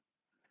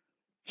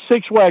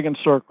wagon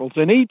circles,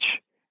 and each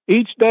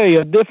day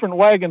a different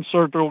wagon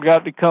circle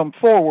got to come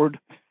forward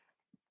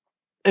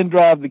and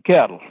drive the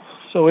cattle.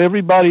 So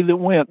everybody that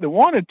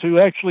wanted to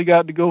actually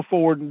got to go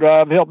forward and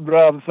help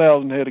drive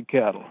 1,000 head of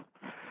cattle.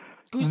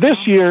 This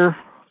year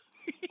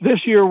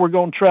we're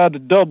going to try to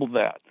double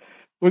that.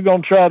 We're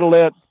going to try to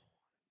let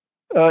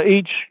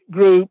each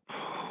group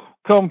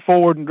come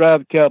forward and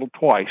drive the cattle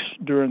twice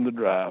during the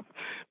drive.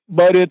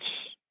 But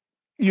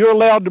you're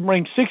allowed to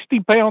bring 60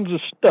 pounds of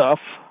stuff,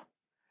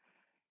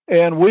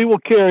 and we will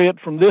carry it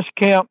from this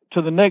camp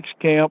to the next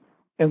camp,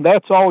 and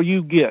that's all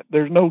you get.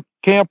 There's no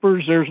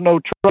campers, there's no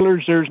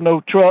trailers, there's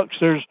no trucks,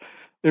 there's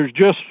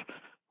just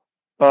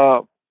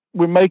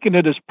we're making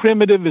it as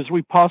primitive as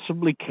we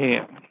possibly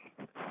can.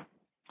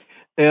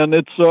 And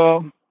it's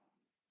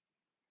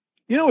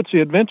it's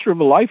the adventure of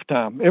a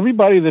lifetime.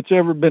 Everybody that's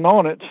ever been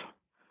on it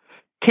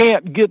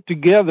can't get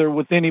together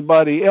with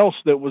anybody else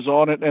that was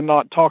on it and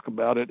not talk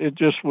about it. It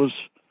just was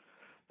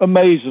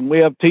amazing. We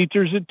have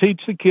teachers that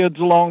teach the kids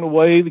along the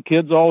way. The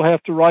kids all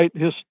have to write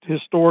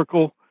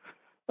historical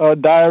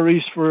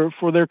diaries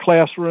for their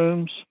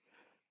classrooms.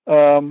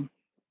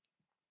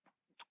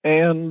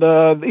 And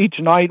each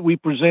night we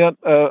present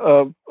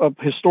a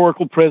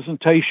historical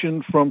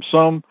presentation from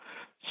some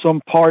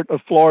part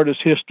of Florida's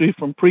history,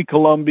 from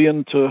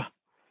pre-Columbian to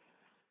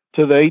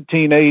the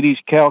 1880s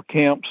cow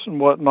camps and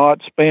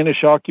whatnot,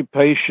 Spanish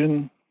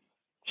occupation,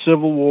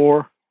 Civil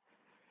War.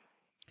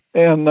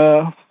 And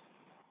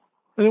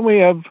then we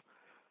have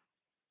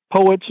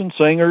poets and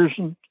singers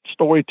and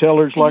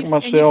storytellers like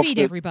myself. And you feed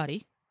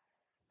everybody.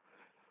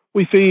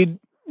 We feed,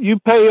 you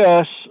pay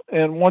us,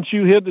 and once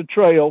you hit the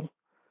trail,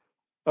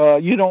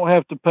 you don't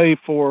have to pay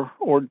for,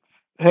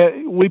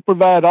 we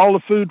provide all the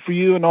food for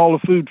you and all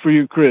the food for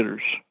your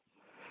critters.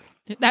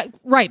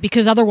 Right,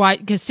 because otherwise,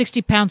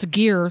 60 pounds of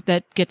gear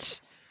that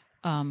gets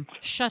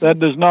shuttled. That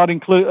does not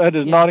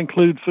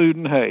include food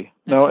and hay.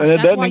 That's no, right. and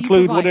That's it doesn't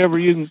include whatever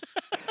it. you can.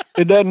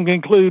 It doesn't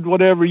include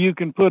whatever you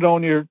can put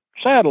on your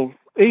saddle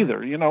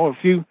either.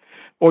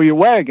 Or your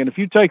wagon. If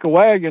you take a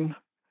wagon,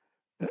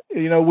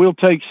 we'll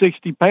take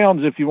 60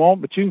 pounds if you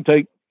want, but you can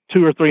take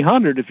 200 or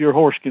 300 if your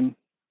horse can,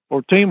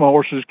 or team of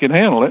horses can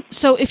handle it.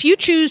 So if you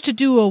choose to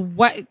do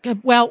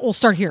we'll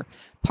start here.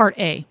 Part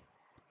A.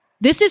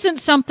 This isn't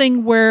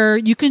something where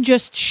you can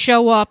just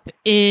show up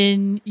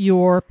in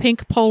your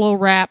pink polo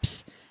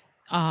wraps,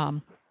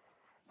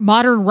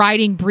 modern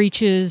riding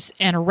breeches,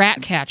 and a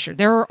rat catcher.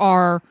 There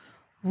are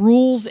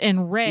rules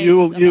and regs. You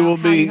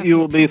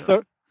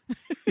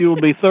will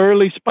be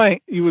thoroughly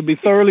spanked. You would be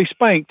thoroughly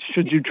spanked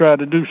should you try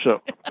to do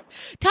so.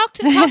 Talk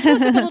to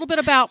us a little bit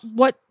about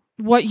what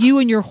you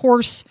and your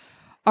horse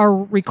are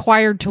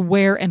required to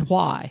wear and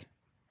why.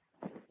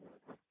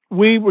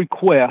 We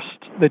request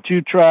that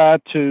you try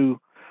to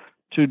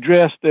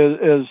dress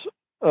as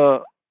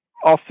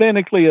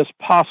authentically as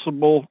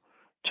possible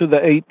to the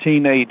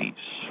 1880s.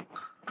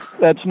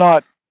 That's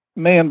not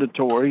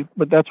mandatory,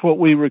 but that's what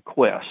we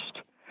request.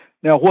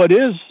 Now, what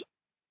is,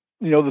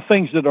 the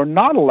things that are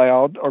not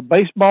allowed are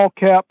baseball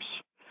caps,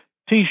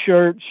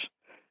 T-shirts,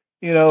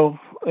 an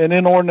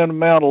inordinate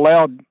amount of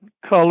loud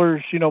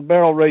colors.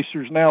 Barrel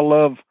racers now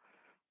love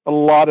a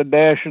lot of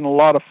dash and a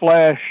lot of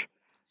flash.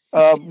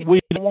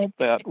 We don't want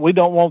that. We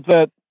don't want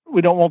that.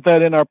 We don't want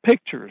that in our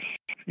pictures,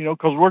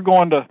 because we're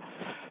going to,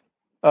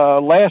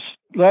 last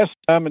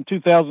time in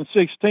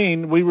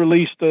 2016, we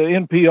released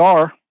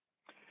NPR.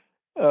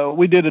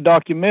 We did a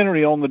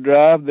documentary on the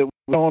drive that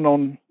was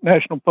on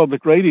National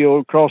Public Radio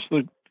across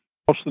the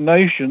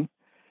nation.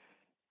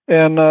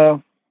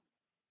 And,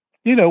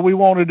 we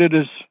wanted it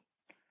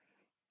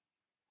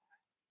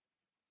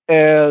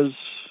as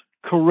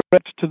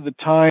correct to the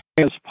time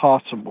as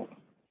possible.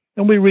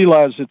 And we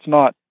realize it's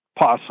not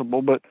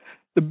possible, but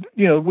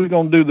we're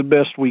going to do the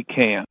best we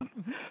can.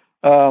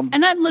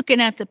 And I'm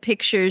looking at the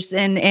pictures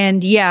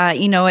and yeah,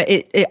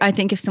 I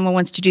think if someone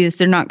wants to do this,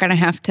 they're not going to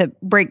have to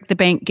break the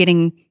bank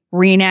getting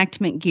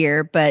reenactment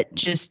gear, but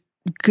just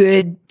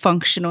good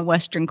functional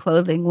Western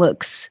clothing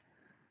looks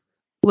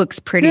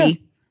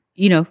pretty,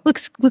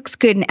 looks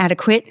good and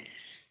adequate.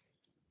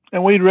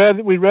 And we'd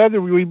rather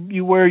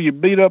you wear your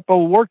beat up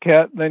old work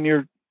hat than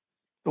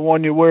the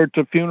one you wear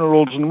to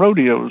funerals and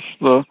rodeos.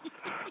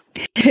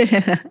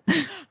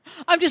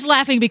 I'm just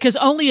laughing because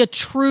only a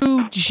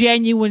true,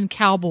 genuine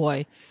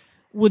cowboy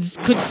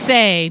could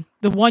say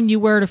the one you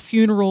wear to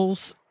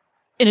funerals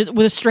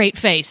with a straight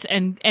face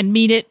and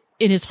mean it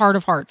in his heart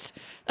of hearts.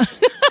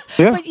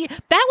 Yeah. But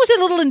that was a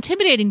little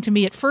intimidating to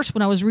me at first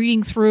when I was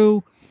reading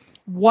through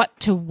what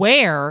to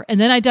wear, and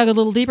then I dug a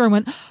little deeper and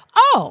went,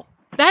 "Oh,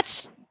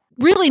 that's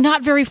really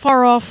not very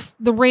far off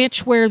the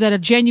ranch wear that a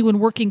genuine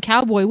working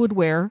cowboy would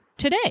wear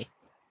today."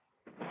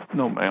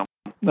 No, ma'am.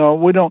 No,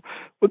 we don't.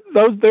 But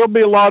there'll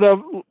be a lot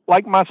of,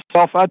 like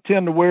myself, I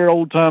tend to wear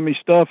old timey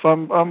stuff.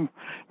 It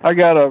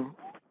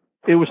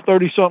was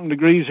 30 something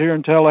degrees here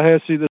in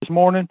Tallahassee this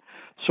morning.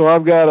 So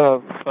I've got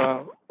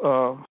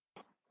a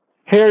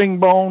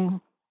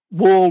herringbone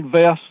wool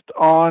vest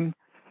on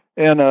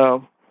and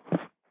a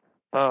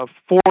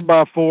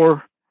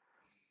 4x4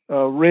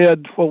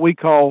 red, what we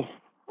call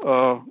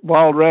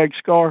wild rag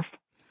scarf.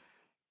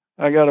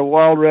 I got a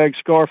wild rag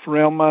scarf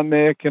around my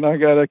neck, and I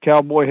got a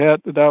cowboy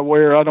hat that I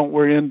wear. I don't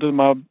wear into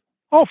my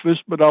office,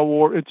 but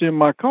it's in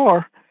my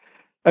car.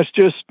 That's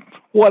just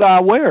what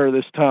I wear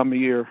this time of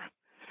year.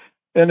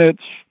 And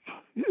it's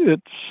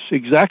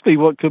exactly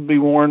what could be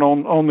worn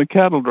on the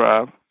cattle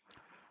drive.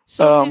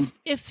 So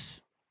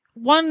if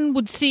one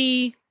would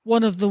see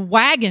one of the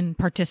wagon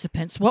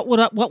participants, what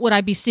would I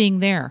be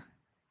seeing there?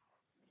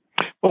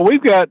 Well,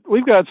 we've got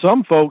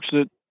some folks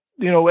that,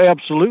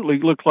 absolutely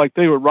look like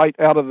they were right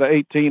out of the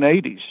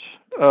 1880s.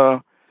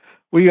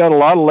 We got a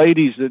lot of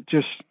ladies that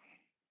just,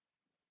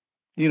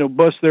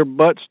 bust their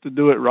butts to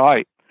do it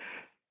right.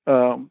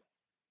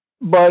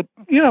 But,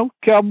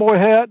 cowboy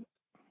hat,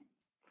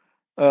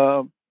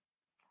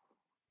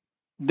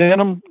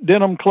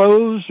 denim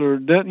clothes or,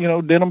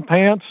 denim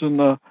pants,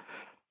 and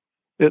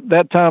at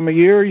that time of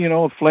year,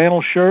 a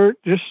flannel shirt,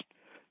 just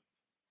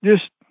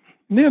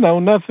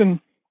nothing,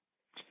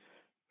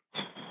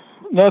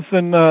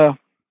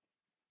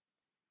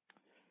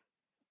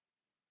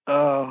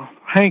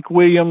 Hank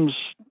Williams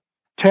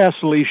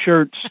tassel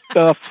shirt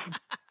stuff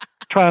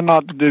try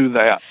not to do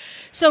that.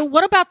 So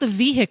what about the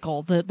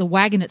vehicle, the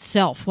wagon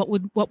itself? What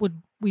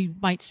would we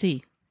might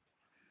see?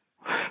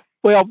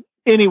 Well,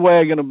 any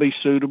wagon will be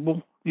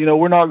suitable.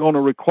 We're not going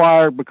to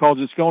require, because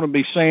it's going to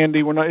be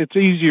sandy. It's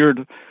easier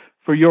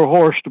for your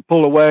horse to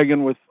pull a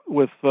wagon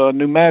with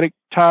pneumatic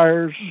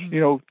tires,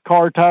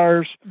 car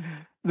tires,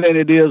 than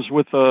it is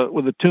with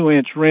a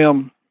 2-inch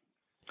rim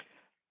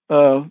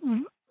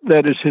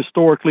that is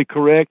historically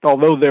correct.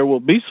 Although there will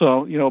be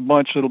some, a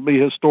bunch that'll be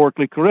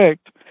historically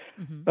correct.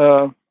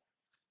 There'll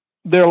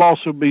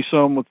also be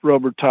some with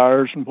rubber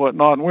tires and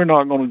whatnot, and we're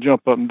not going to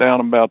jump up and down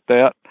about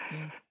that.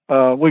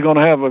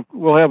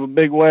 We'll have a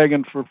big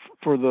wagon for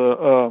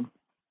the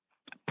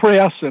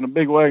press, and a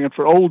big wagon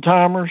for old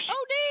timers.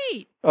 Oh,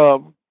 neat!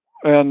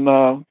 And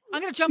I'm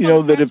going to jump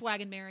on the press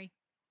wagon, Mary.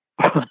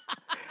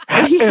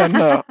 and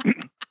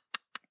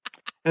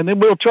then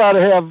we'll try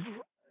to have.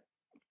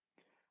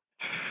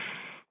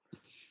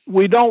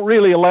 We don't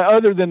really allow,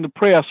 other than the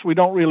press, we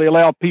don't really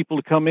allow people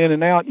to come in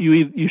and out.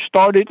 You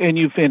start it and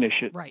you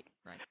finish it. Right.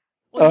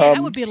 Well, yeah,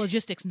 that would be a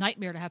logistics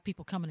nightmare to have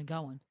people coming and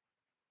going.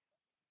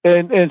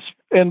 And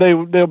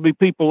there'll be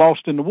people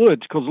lost in the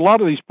woods, because a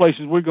lot of these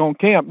places we're going to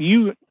camp,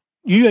 you're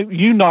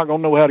not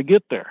going to know how to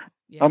get there.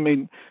 Yeah. I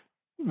mean,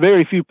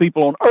 very few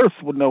people on earth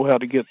would know how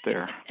to get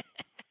there.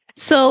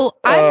 So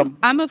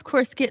I'm of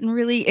course getting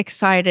really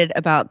excited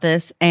about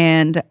this,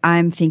 and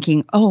I'm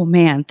thinking, oh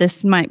man,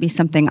 this might be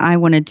something I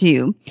want to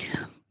do.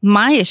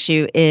 My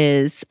issue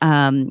is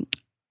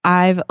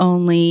I've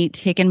only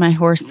taken my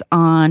horse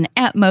on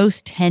at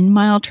most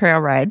 10-mile trail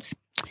rides.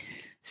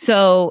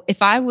 So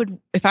if I were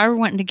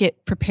wanting to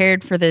get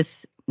prepared for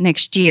this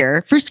next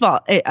year, first of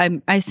all,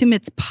 I assume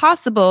it's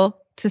possible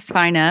to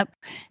sign up,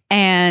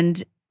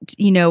 and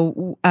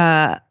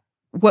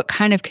what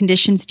kind of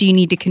conditions do you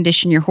need to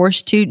condition your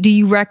horse to? Do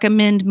you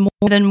recommend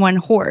more than one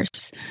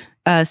horse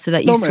so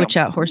that you switch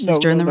out horses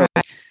during the ride?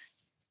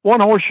 One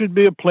horse should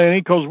be a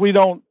plenty, because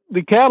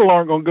the cattle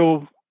aren't going to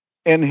go,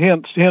 and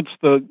hence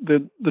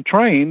the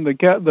train,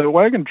 the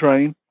wagon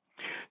train,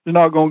 they're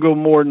not going to go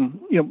more than,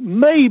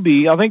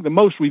 maybe, I think the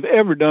most we've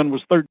ever done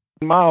was 13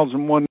 miles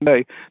in one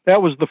day.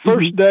 That was the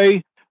first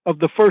day of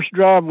the first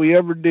drive we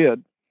ever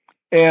did.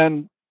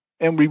 And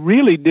we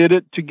really did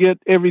it to get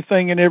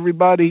everything and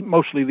everybody,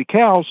 mostly the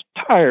cows,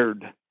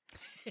 tired,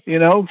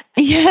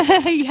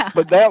 Yeah.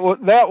 But that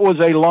was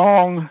a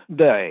long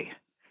day.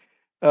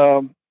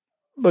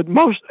 But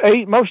most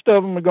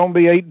of them are going to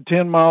be 8 to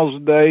 10 miles a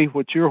day,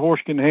 which your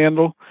horse can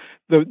handle.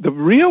 The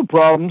real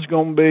problem is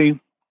going to be,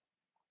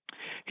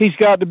 he's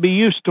got to be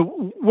used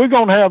to. We're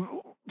going to have,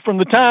 from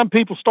the time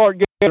people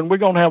start getting, we're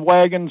going to have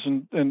wagons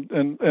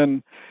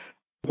and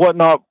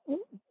whatnot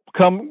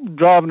come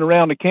driving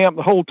around the camp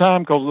the whole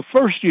time, because the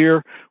first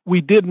year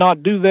we did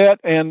not do that,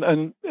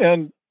 and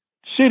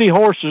city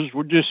horses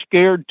were just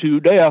scared to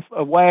death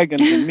of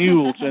wagons and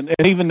mules and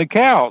even the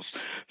cows.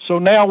 So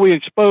now we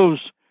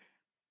expose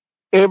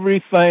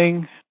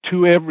everything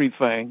to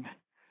everything,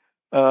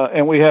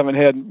 and we haven't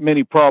had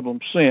many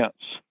problems since.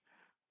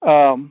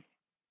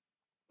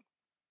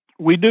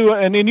 We do,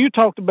 and then you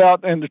talked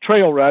about and the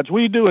trail rides.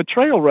 We do a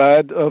trail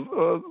ride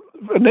of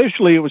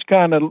initially it was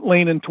kind of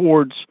leaning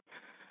towards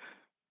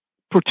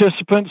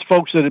participants,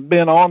 folks that had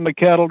been on the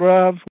cattle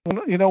drive,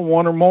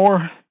 one or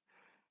more,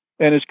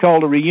 and it's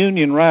called a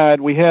reunion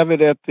ride. We have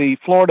it at the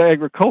Florida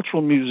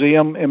Agricultural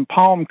Museum in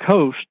Palm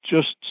Coast,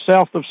 just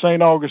south of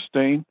St.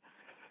 Augustine.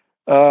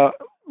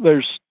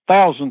 There's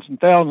thousands and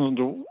thousands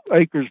of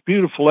acres,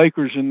 beautiful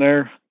acres in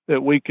there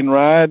that we can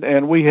ride,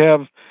 and we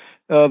have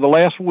the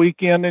last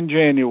weekend in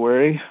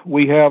January,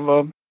 we have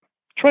a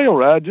trail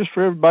ride just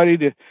for everybody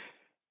to,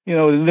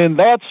 and then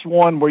that's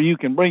one where you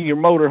can bring your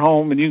motor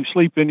home and you can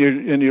sleep in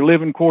your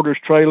living quarters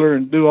trailer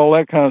and do all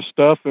that kind of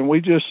stuff. And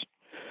we just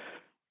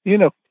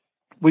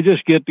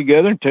get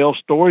together and tell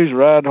stories,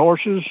 ride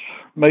horses,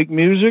 make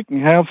music,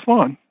 and have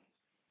fun.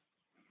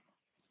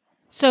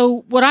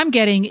 So what I'm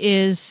getting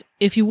is,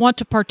 if you want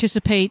to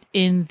participate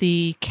in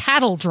the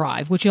cattle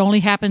drive, which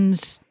only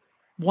happens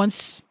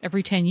once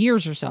every 10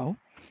 years or so,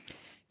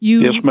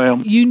 yes,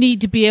 ma'am. You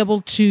need to be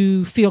able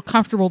to feel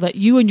comfortable that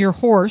you and your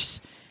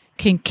horse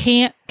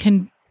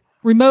can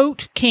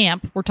remote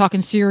camp. We're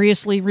talking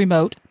seriously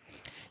remote.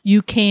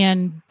 You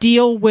can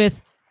deal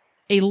with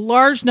a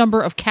large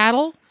number of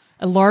cattle,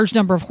 a large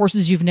number of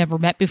horses you've never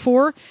met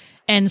before,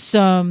 and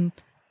some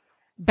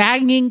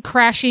banging,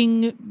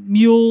 crashing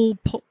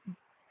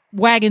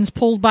wagons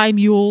pulled by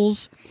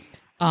mules,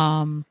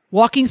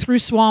 walking through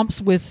swamps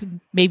with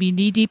maybe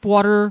knee-deep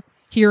water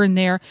here and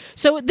there.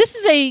 So this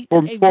is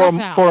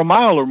for a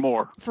mile or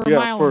more.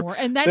 Or more,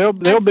 and that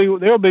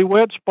there'll be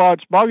wet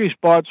spots, boggy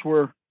spots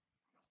where,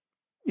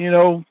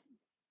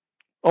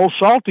 old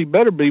Salty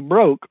better be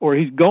broke, or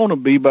he's gonna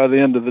be by the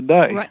end of the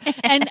day. Right.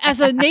 And as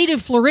a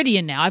native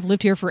Floridian now, I've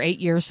lived here for 8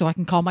 years, so I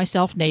can call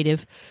myself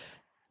native.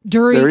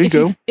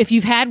 If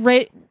you've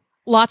had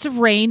lots of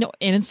rain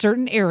in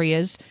certain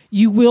areas,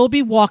 you will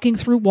be walking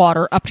through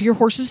water up to your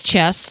horse's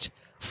chest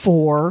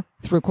for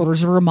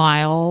 3/4 of a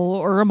mile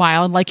or a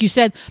mile. And like you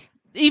said,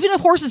 even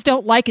if horses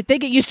don't like it, they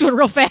get used to it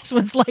real fast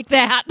when it's like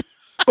that.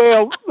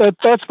 Well,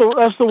 that's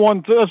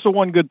the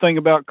one good thing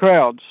about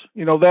crowds.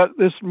 You know,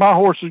 my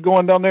horse is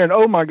going down there, and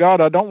oh my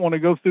God, I don't want to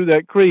go through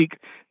that creek.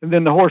 And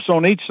then the horse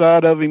on each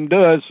side of him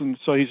does, and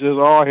so he says,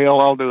 "Oh hell,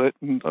 I'll do it,"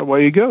 and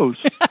away he goes.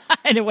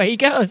 And away he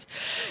goes.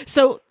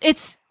 So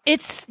this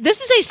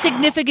is a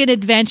significant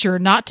adventure,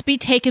 not to be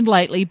taken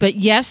lightly. But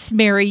yes,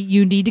 Mary,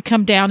 you need to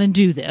come down and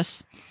do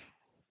this.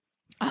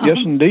 Yes,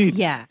 indeed.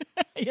 Yeah.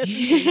 Yes,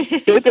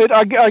 indeed.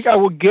 I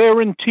will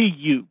guarantee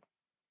you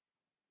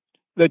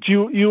that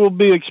you will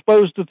be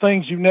exposed to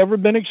things you've never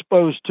been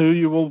exposed to.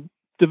 You will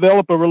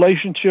develop a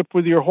relationship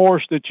with your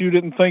horse that you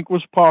didn't think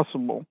was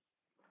possible.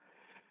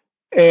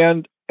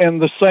 And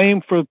the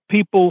same for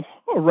people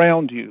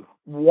around you.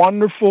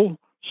 Wonderful,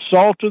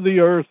 salt of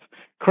the earth,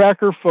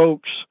 cracker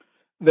folks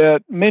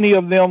that many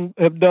of them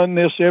have done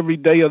this every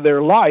day of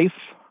their life.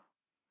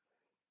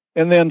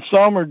 And then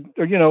some are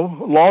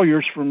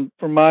lawyers from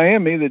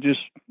Miami that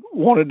just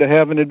wanted to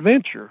have an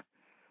adventure.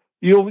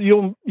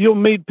 You'll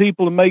meet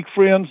people and make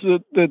friends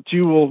that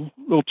you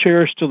will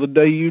cherish till the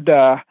day you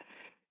die,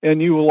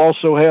 and you will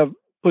also have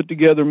put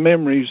together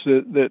memories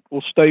that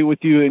will stay with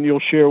you and you'll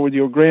share with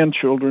your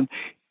grandchildren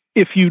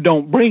if you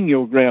don't bring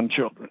your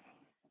grandchildren.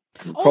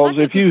 Oh,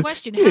 that's a good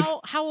question.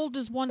 How old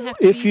does one have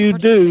to be? If you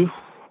do,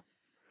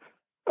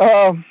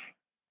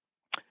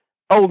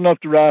 old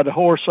enough to ride a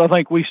horse, I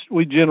think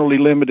we generally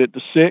limit it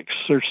to 6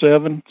 or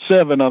 7.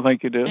 7, I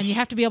think it is. And you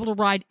have to be able to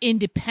ride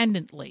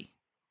independently.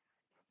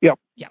 Yep.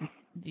 Yeah.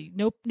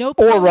 No.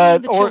 Or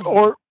ride,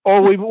 or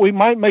we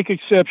might make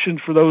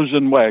exceptions for those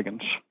in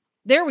wagons.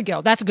 There we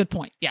go. That's a good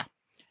point. Yeah.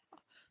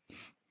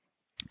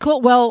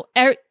 Cool. Well,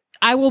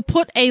 I will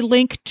put a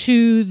link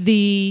to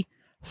the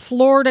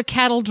Florida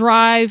Cattle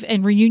Drive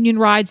and Reunion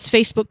Rides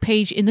Facebook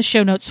page in the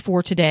show notes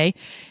for today.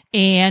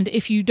 And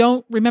if you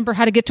don't remember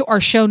how to get to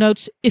our show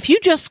notes, if you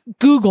just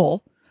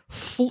Google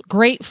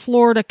Great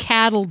Florida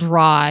Cattle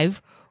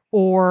Drive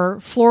or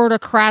Florida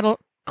Cracker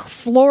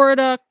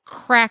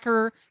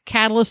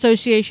Cattle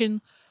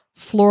Association,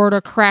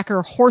 Florida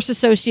Cracker Horse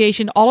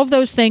Association, all of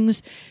those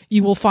things,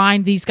 you will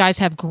find these guys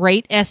have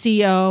great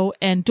SEO.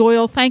 And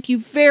Doyle, thank you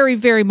very,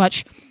 very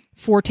much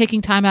for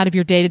taking time out of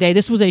your day today.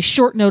 This was a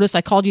short notice.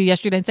 I called you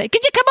yesterday and said,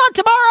 "Can you come on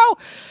tomorrow?"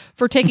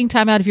 For taking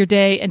time out of your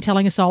day and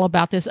telling us all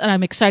about this. And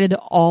I'm excited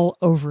all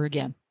over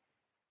again.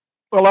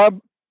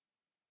 Well,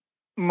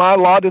 my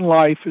lot in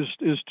life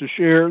is to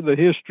share the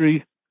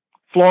history,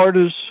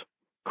 Florida's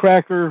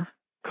cracker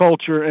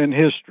culture and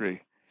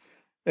history.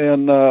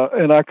 And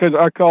I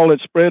call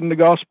it spreading the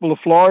gospel of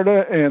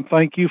Florida. And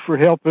thank you for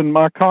helping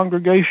my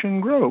congregation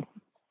grow.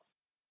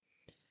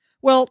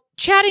 Well,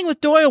 chatting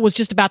with Doyle was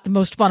just about the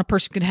most fun a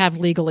person could have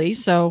legally.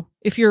 So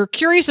if you're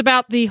curious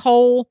about the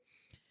whole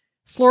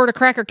Florida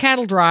Cracker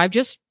Cattle Drive,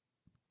 just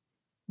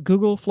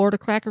Google Florida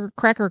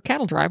Cracker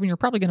Cattle Drive, and you're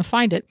probably going to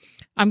find it.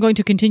 I'm going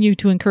to continue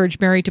to encourage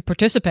Mary to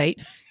participate.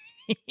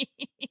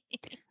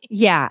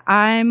 Yeah,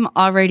 I'm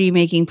already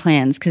making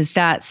plans because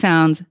that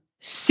sounds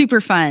super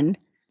fun.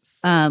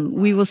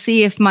 We will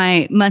see if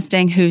my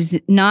Mustang, who's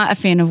not a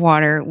fan of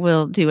water,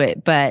 will do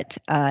it. But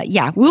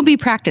yeah, we'll be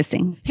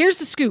practicing. Here's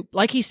the scoop.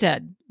 Like he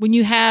said, when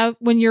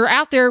you're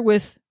out there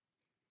with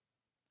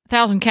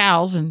 1,000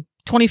 cows and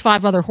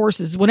 25 other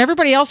horses, when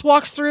everybody else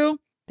walks through,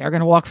 they're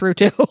going to walk through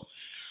too.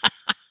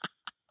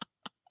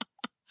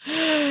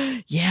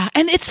 Yeah.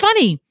 And it's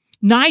funny.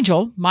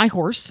 Nigel, my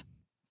horse,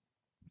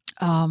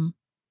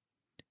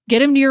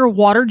 get him near a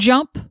water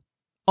jump.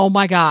 Oh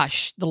my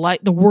gosh,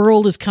 the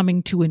world is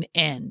coming to an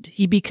end.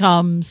 He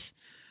becomes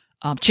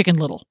Chicken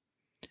Little.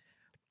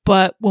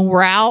 But when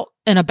we're out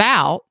and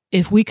about,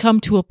 if we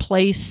come to a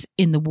place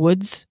in the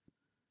woods,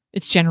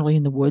 it's generally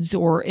in the woods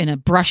or in a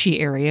brushy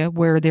area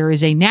where there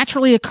is a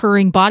naturally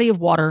occurring body of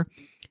water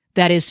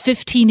that is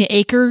 15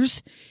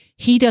 acres,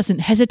 he doesn't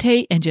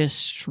hesitate and just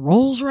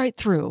strolls right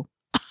through.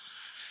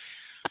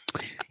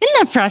 Isn't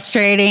that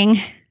frustrating?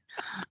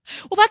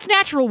 Well, that's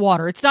natural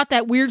water. It's not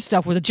that weird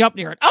stuff with a jump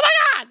near it. Oh my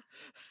God!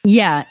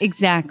 Yeah,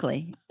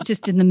 exactly.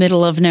 Just in the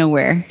middle of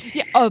nowhere.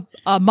 Yeah,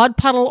 a mud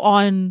puddle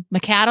on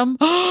macadam.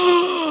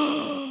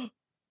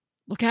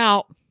 Look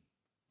out.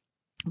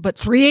 But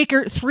 3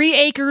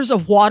 acres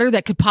of water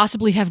that could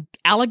possibly have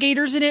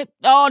alligators in it.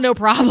 Oh, no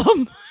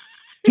problem.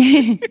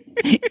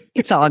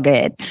 It's all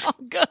good. It's all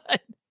good.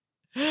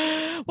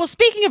 Well,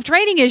 speaking of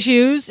training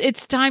issues,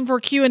 it's time for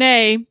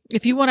Q&A.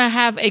 If you want to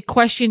have a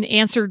question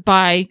answered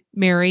by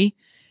Mary,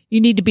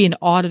 you need to be an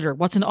auditor.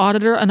 What's an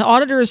auditor? An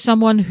auditor is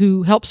someone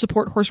who helps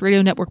support Horse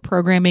Radio Network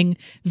programming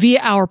via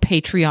our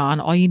Patreon.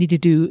 All you need to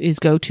do is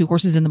go to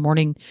Horses in the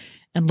Morning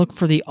and look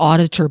for the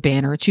auditor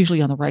banner. It's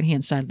usually on the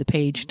right-hand side of the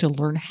page to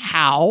learn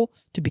how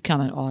to become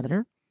an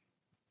auditor.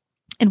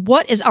 And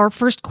what is our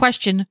first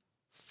question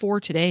for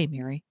today,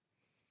 Mary?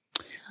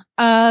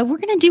 We're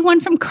going to do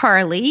one from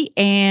Carly,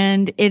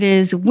 and it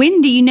is,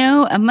 when do you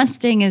know a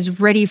Mustang is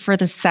ready for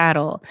the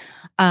saddle?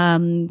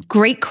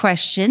 Great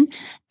question.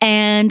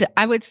 And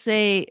I would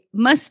say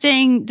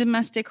Mustang,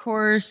 domestic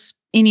horse,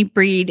 any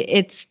breed,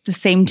 it's the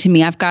same to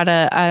me. I've got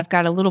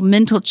a little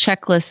mental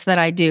checklist that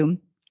I do.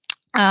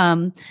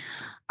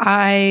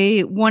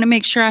 I want to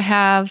make sure I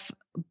have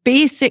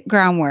basic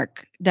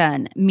groundwork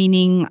done,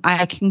 meaning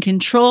I can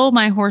control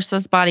my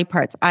horse's body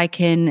parts. I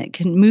can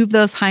move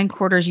those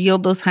hindquarters,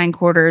 yield those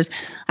hindquarters.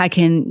 I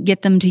can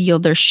get them to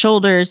yield their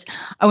shoulders.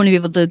 I want to be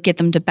able to get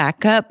them to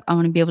back up. I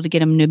want to be able to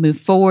get them to move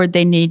forward.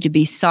 They need to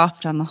be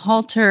soft on the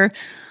halter.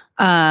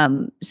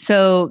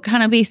 So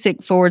kind of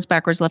basic forwards,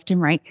 backwards, left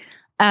and right.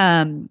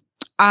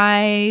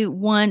 I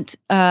want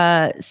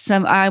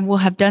I will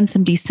have done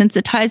some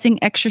desensitizing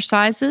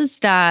exercises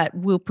that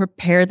will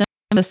prepare them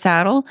for the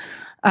saddle.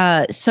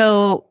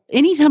 So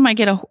anytime I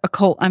get a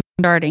colt, I'm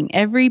starting.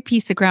 Every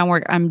piece of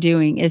groundwork I'm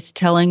doing is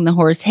telling the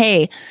horse,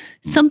 hey,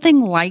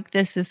 something like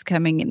this is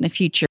coming in the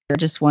future. I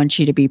just want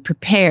you to be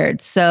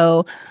prepared.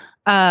 So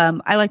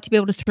I like to be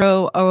able to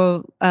throw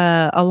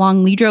a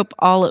long lead rope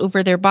all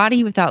over their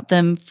body without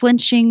them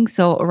flinching.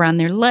 So around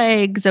their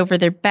legs, over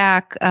their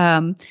back,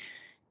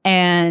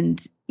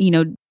 and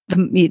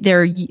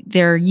they're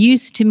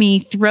used to me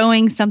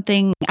throwing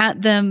something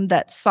at them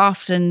that's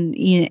soft and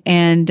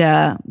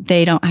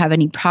they don't have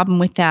any problem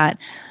with that.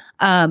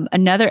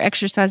 Another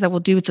exercise I will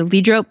do with the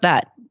lead rope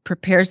that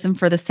prepares them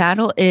for the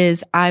saddle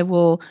is I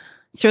will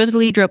throw the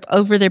lead rope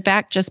over their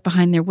back just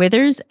behind their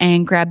withers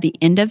and grab the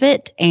end of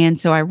it. And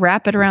so I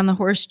wrap it around the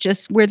horse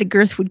just where the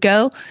girth would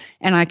go.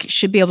 And I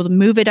should be able to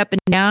move it up and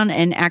down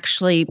and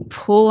actually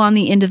pull on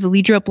the end of the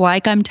lead rope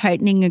like I'm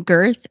tightening a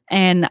girth.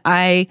 And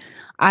I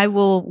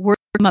will work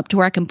them up to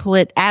where I can pull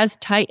it as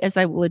tight as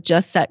I will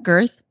adjust that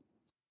girth.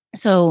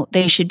 So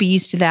they should be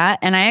used to that.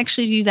 And I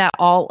actually do that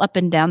all up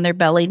and down their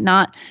belly,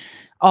 not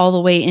all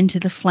the way into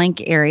the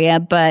flank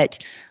area, but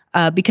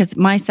because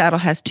my saddle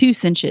has 2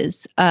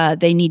 cinches,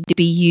 they need to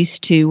be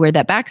used to where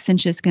that back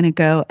cinch is going to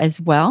go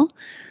as well.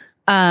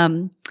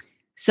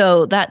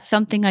 So that's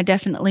something I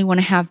definitely want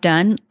to have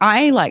done.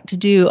 I like to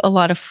do a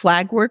lot of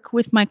flag work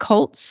with my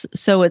colts.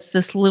 So it's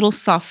this little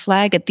soft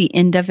flag at the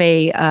end of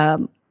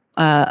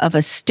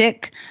a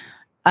stick.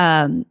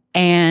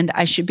 And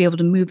I should be able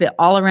to move it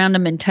all around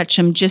them and touch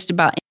them just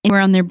about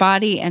anywhere on their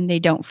body and they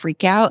don't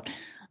freak out.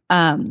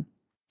 So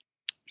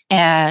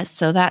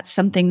that's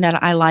something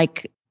that I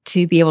like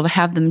to be able to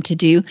have them to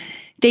do.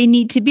 They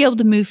need to be able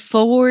to move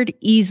forward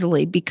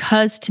easily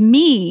because to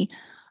me,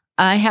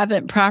 I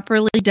haven't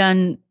properly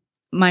done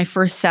my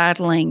first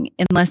saddling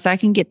unless I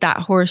can get that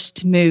horse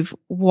to move,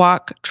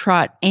 walk,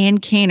 trot,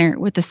 and canter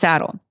with the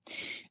saddle.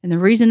 And the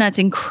reason that's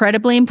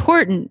incredibly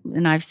important,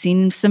 and I've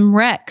seen some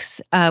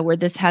wrecks where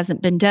this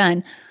hasn't been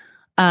done,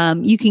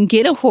 you can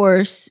get a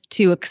horse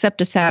to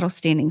accept a saddle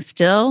standing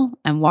still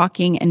and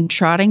walking and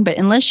trotting, but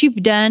unless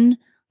you've done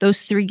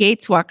those 3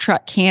 gaits, walk,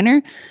 trot,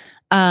 canter,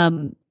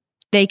 the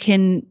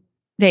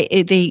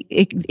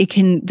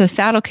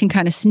saddle can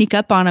kind of sneak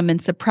up on them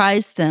and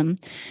surprise them.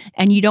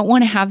 And you don't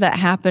want to have that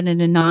happen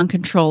in a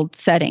non-controlled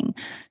setting.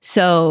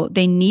 So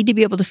they need to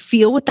be able to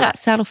feel what that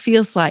saddle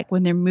feels like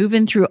when they're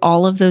moving through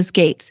all of those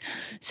gaits.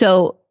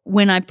 So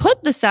when I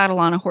put the saddle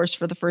on a horse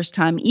for the first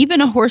time, even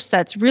a horse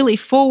that's really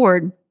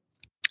forward,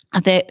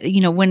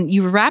 when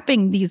you're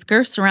wrapping these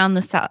girths around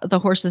the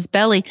horse's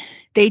belly,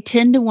 they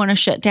tend to want to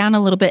shut down a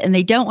little bit and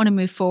they don't want to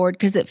move forward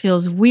because it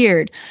feels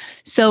weird.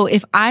 So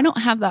if I don't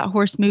have that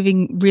horse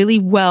moving really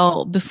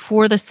well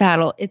before the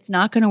saddle, it's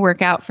not going to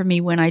work out for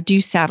me when I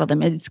do saddle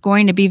them. It's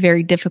going to be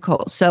very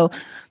difficult. So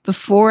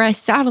before I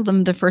saddle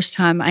them the first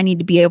time, I need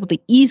to be able to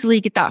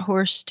easily get that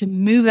horse to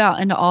move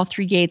out into all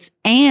 3 gaits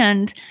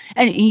and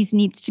he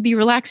needs to be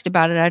relaxed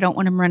about it. I don't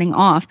want him running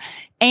off.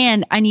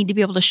 And I need to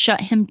be able to shut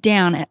him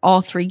down at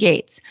all 3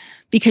 gaits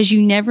because you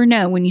never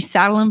know when you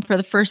saddle him for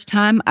the first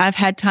time. I've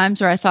had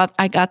times where I thought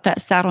I got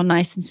that saddle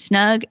nice and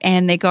snug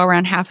and they go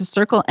around half a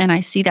circle and I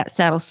see that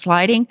saddle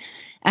sliding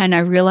and I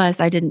realize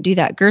I didn't do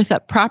that girth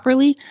up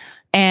properly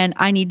and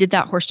I needed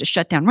that horse to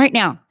shut down right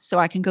now so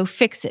I can go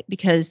fix it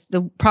because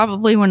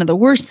probably one of the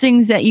worst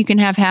things that you can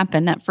have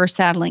happen that first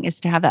saddling is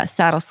to have that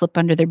saddle slip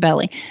under their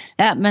belly.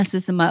 That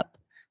messes them up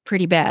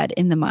pretty bad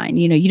in the mind.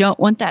 You don't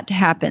want that to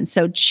happen.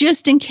 So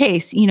just in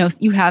case,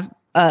 you have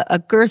a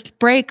girth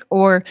break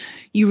or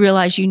you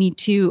realize you need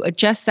to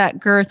adjust that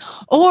girth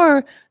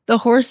or the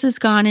horse has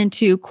gone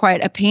into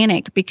quite a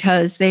panic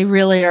because they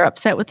really are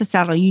upset with the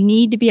saddle. You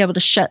need to be able to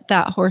shut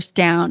that horse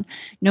down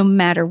no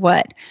matter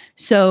what.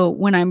 So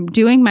when I'm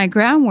doing my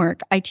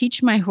groundwork, I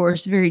teach my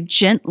horse very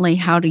gently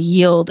how to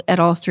yield at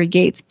all 3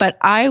 gaits, but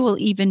I will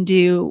even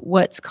do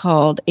what's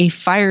called a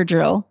fire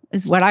drill,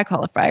 is what I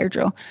call a fire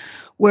drill,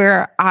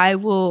 where I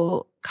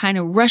will kind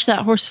of rush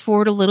that horse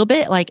forward a little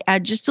bit, like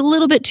add just a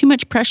little bit too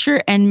much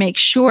pressure and make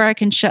sure I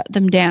can shut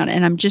them down.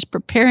 And I'm just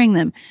preparing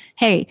them.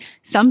 Hey,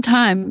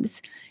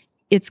 sometimes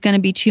it's going to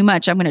be too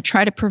much. I'm going to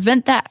try to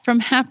prevent that from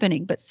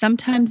happening, but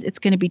sometimes it's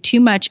going to be too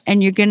much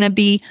and you're going to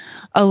be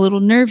a little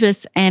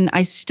nervous and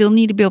I still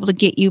need to be able to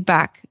get you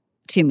back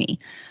to me.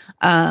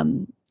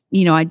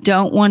 I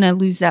don't want to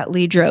lose that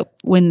lead rope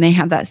when they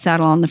have that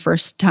saddle on the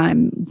first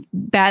time.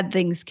 Bad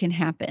things can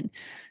happen.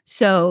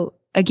 So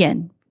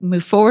again,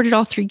 move forward at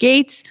all 3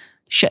 gaits,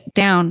 shut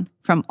down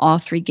from all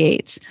 3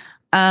 gaits.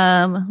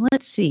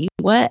 Let's see,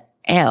 what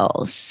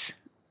else?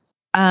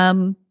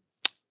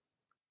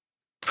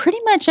 pretty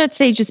much, I'd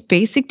say just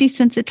basic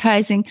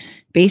desensitizing,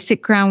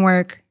 basic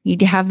groundwork. You need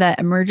to have that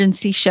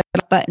emergency shut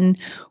button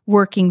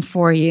working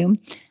for you.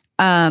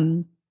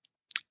 And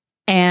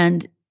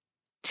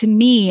to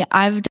me,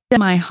 I've done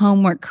my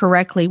homework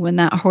correctly when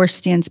that horse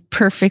stands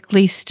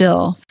perfectly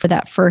still for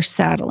that first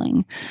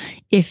saddling.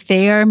 If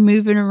they are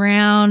moving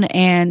around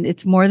and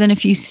it's more than a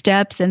few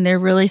steps and they're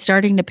really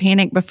starting to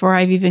panic before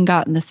I've even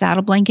gotten the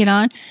saddle blanket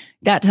on,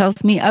 that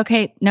tells me,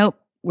 okay, nope,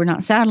 we're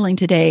not saddling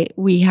today.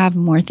 We have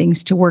more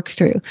things to work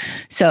through.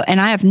 So, and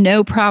I have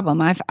no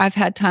problem. I've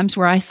had times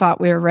where I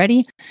thought we were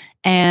ready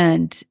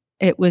and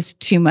it was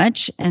too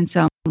much. And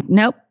so,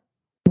 nope,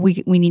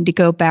 we need to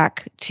go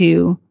back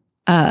to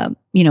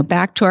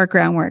back to our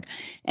groundwork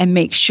and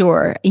make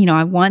sure,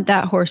 I want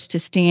that horse to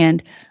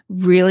stand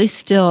really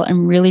still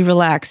and really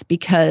relaxed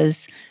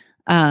because,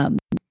 I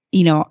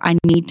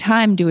need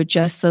time to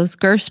adjust those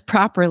girths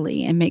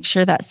properly and make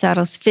sure that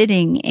saddle's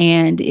fitting.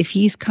 And if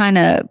he's kind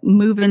of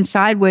moving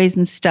sideways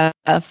and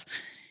stuff,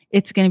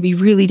 it's going to be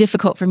really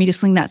difficult for me to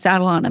sling that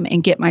saddle on him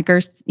and get my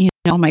girths,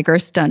 all my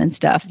girths done and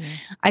stuff.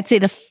 Mm-hmm. I'd say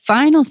the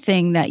final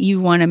thing that you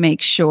want to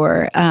make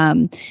sure,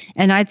 and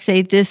I'd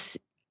say this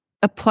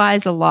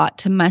applies a lot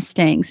to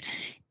Mustangs,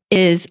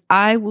 is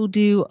I will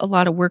do a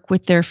lot of work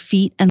with their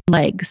feet and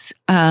legs.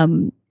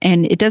 And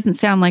it doesn't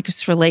sound like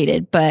it's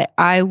related, but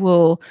I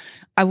will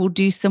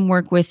do some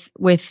work with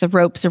the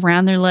ropes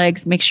around their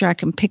legs, make sure I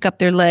can pick up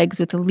their legs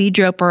with a lead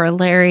rope or a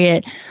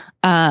lariat,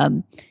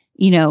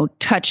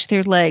 touch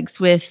their legs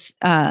with,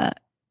 with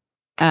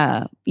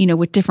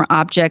different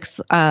objects,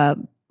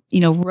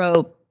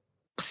 rope,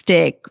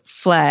 stick,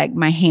 flag,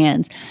 my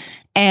hands.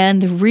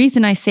 And the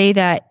reason I say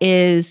that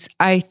is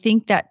I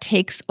think that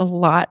takes a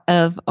lot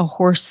of a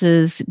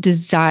horse's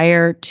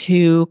desire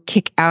to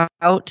kick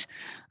out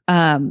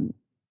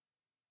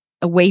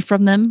away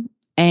from them.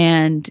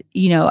 And,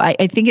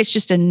 I think it's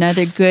just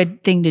another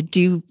good thing to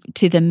do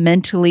to them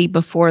mentally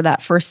before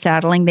that first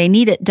saddling. They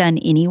need it done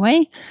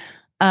anyway.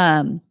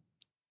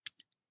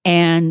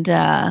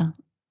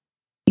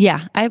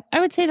 Yeah, I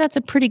would say that's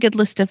a pretty good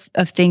list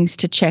of things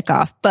to check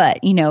off.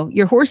 But,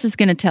 your horse is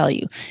going to tell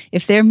you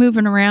if they're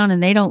moving around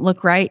and they don't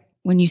look right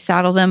when you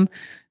saddle them,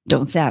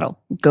 don't saddle.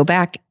 Go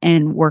back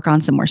and work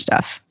on some more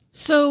stuff.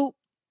 So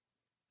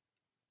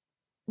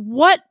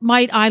what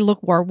might I look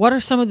for? What are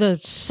some of the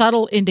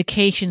subtle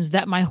indications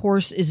that my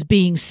horse is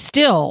being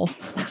still,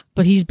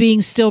 but he's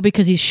being still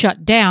because he's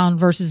shut down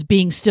versus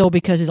being still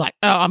because he's like,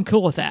 oh, I'm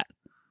cool with that?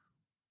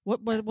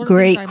 What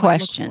Great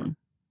question.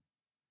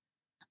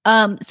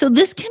 So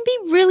this can be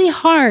really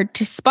hard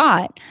to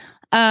spot.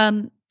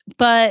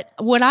 But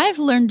what I've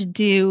learned to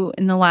do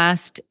in the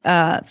last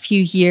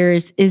few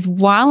years is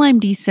while I'm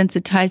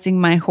desensitizing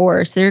my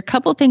horse, there are a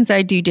couple things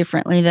I do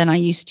differently than I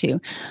used to.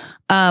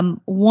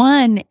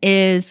 One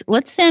is,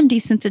 let's say I'm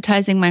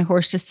desensitizing my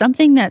horse to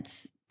something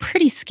that's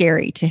pretty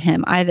scary to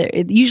him.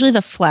 Usually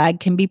the flag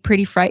can be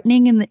pretty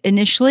frightening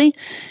initially.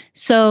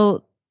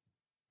 So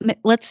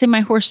let's say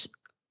my horse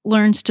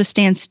learns to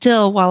stand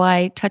still while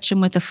I touch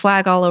him with the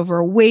flag all over,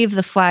 or wave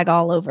the flag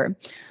all over.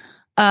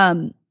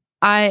 They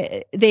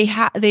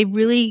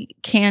really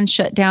can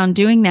shut down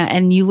doing that.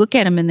 And you look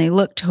at them and they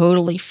look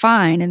totally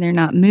fine and they're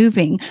not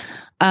moving.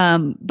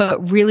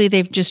 But really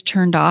they've just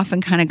turned off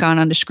and kind of gone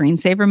onto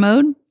screensaver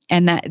mode.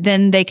 And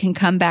then they can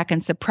come back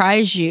and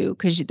surprise you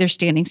because they're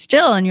standing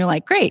still and you're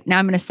like, great, now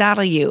I'm going to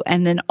saddle you.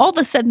 And then all of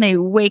a sudden they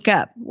wake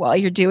up while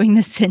you're doing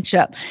the cinch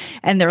up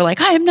and they're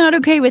like, I am not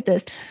okay with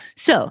this.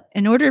 So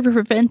in order to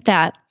prevent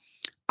that,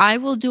 I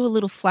will do a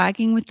little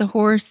flagging with the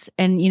horse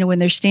and, when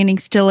they're standing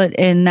still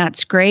and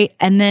that's great.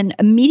 And then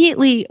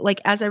immediately,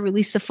 like as I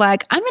release the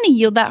flag, I'm going to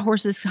yield that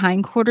horse's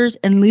hindquarters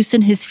and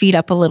loosen his feet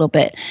up a little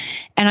bit.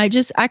 And I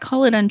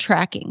call it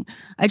untracking.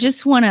 I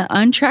just want to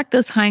untrack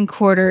those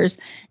hindquarters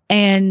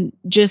and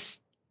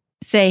just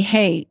say,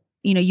 hey,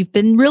 you've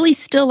been really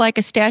still like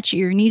a statue.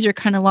 Your knees are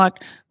kind of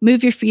locked.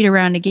 Move your feet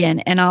around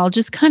again. And I'll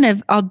do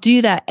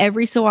that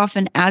every so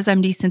often as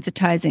I'm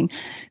desensitizing.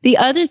 The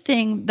other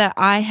thing that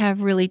I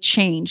have really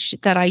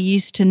changed that I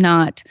used to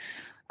not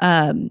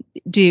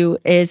do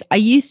is I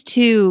used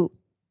to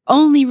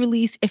only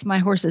release if my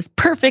horse is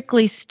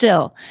perfectly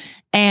still.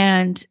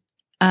 And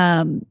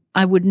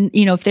I wouldn't,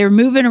 if they were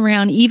moving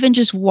around, even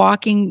just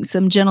walking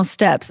some gentle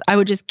steps, I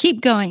would just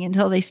keep going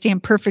until they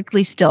stand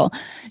perfectly still.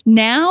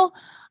 Now,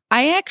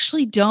 I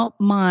actually don't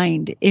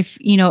mind if,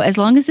 as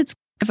long as it's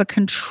kind of a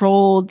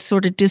controlled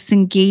sort of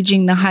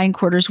disengaging the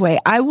hindquarters way,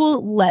 I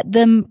will let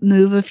them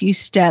move a few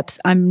steps.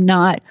 I'm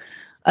not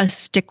a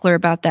stickler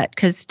about that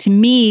because to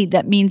me,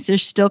 that means they're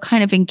still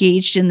kind of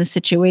engaged in the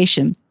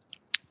situation.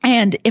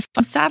 And if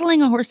I'm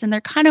saddling a horse and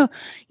they're kind of,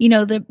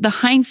 the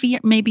hind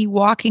feet may be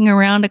walking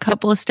around a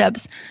couple of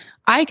steps,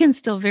 I can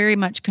still very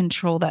much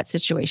control that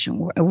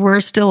situation.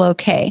 We're still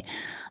okay.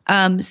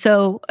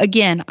 So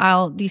again,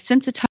 I'll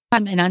desensitize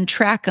them and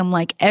untrack them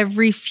like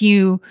every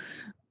few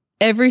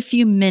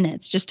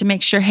minutes just to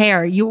make sure, hey,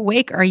 are you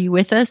awake? Are you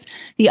with us?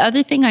 The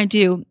other thing I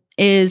do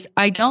is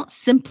I don't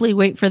simply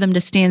wait for them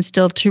to stand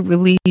still to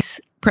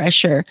release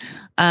pressure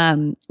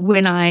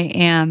when I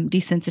am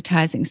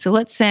desensitizing. So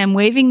let's say I'm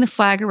waving the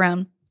flag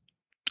around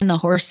and the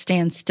horse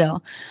stands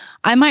still.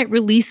 I might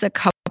release a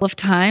couple of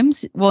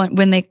times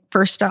when they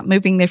first stop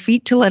moving their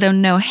feet to let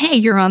them know, hey,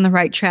 you're on the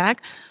right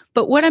track.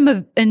 But what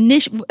I'm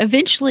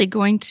eventually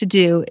going to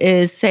do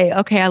is say,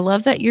 okay, I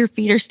love that your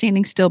feet are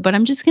standing still, but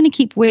I'm just going to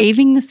keep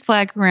waving this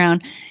flag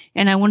around,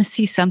 and I want to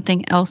see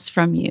something else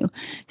from you,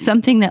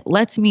 something that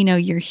lets me know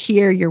you're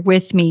here, you're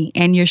with me,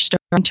 and you're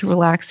starting to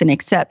relax and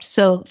accept.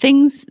 So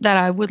things that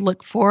I would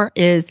look for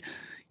is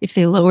if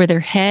they lower their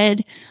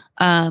head,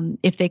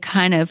 if they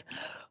kind of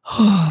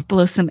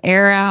blow some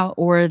air out,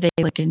 or they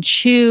lick and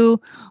chew,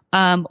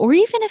 or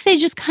even if they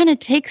just kind of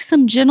take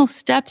some gentle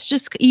steps,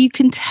 just you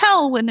can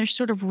tell when they're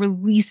sort of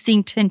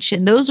releasing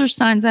tension. Those are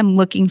signs I'm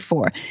looking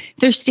for. If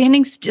they're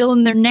standing still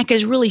and their neck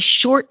is really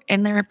short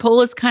and their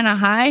pull is kind of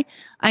high,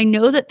 I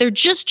know that they're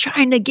just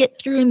trying to get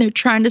through and they're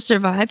trying to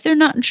survive. They're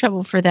not in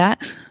trouble for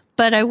that.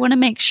 But I want to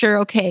make sure,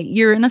 okay,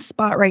 you're in a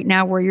spot right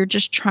now where you're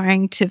just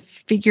trying to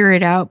figure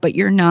it out, but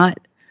you're not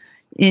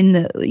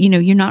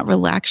you're not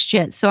relaxed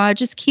yet. So I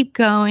just keep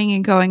going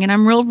and going, and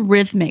I'm real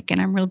rhythmic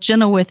and I'm real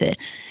gentle with it.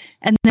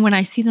 And then when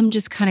I see them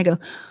just kind of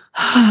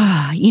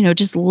go,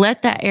 just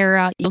let that air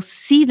out, you'll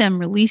see them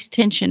release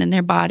tension in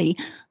their body,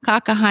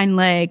 cock a hind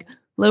leg,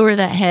 lower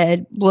that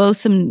head, blow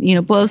some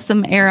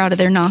air out of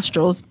their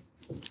nostrils,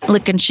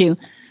 lick and chew.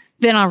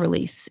 Then I'll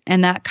release.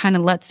 And that kind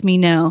of lets me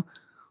know,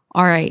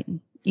 all right,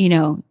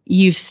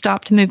 you've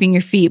stopped moving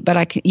your feet,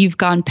 but you've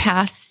gone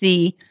past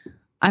the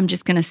I'm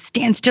just going to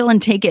stand still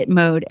and take it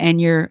mode,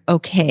 and you're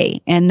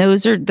okay. And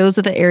those are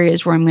the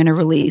areas where I'm going to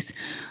release.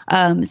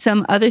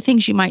 Some other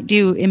things you might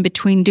do in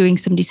between doing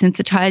some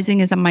desensitizing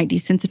is I might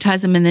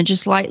desensitize them and then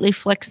just lightly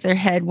flex their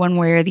head one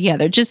way or the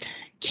other. Just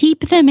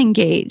keep them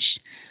engaged.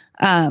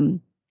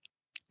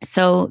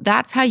 So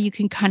that's how you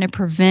can kind of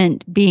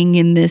prevent being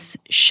in this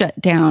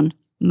shutdown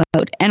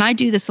mode. And I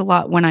do this a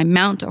lot when I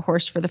mount a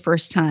horse for the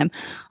first time.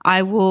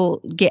 I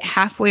will get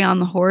halfway on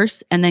the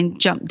horse and then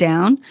jump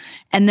down,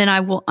 and then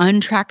I will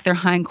untrack their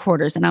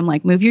hindquarters. And I'm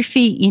like, move your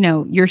feet.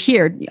 You're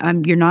here.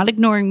 You're not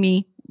ignoring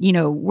me.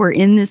 We're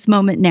in this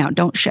moment now.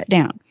 Don't shut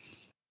down.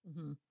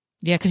 Mm-hmm.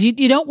 Yeah, because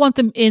you don't want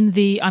them in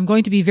the I'm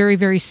going to be very,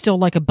 very still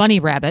like a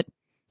bunny rabbit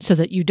so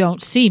that you don't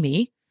see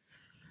me.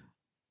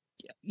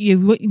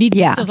 You need to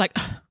be still like,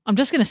 I'm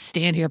just going to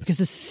stand here because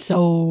this is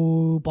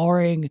so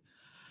boring.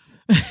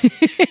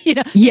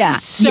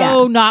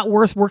 Not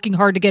worth working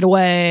hard to get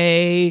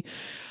away.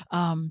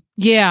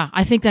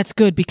 I think that's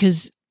good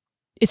because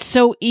it's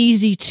so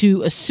easy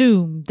to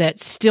assume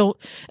that still,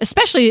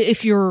 especially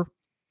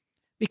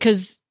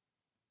because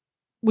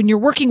when you're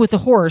working with a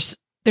horse,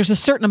 there's a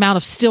certain amount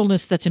of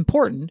stillness that's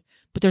important,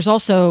 but there's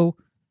also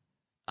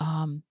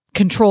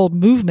controlled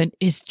movement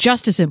is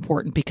just as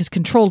important, because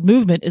controlled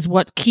movement is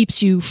what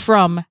keeps you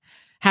from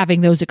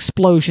having those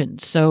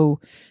explosions. So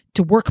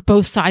to work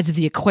both sides of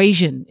the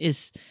equation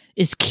is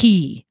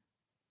key.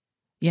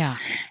 Yeah.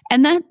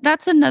 And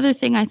that's another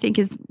thing I think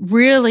is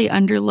really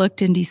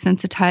underlooked in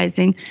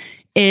desensitizing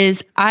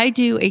is I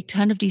do a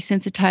ton of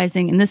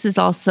desensitizing, and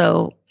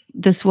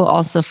this will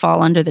also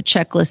fall under the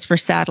checklist for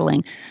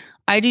saddling.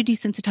 I do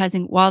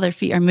desensitizing while their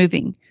feet are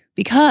moving,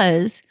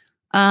 because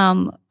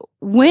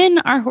when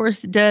our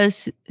horse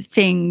does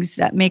things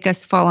that make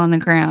us fall on the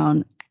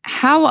ground,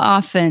 how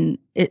often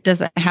it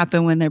doesn't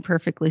happen when they're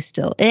perfectly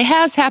still? It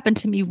has happened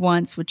to me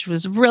once, which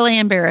was really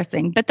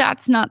embarrassing, but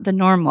that's not the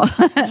normal.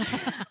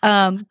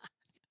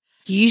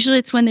 Usually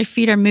it's when their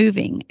feet are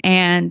moving,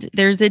 and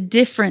there's a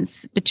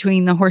difference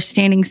between the horse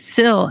standing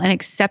still and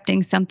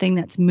accepting something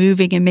that's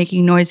moving and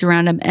making noise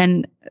around them,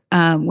 and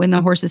when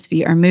the horse's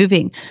feet are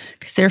moving,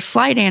 because they're a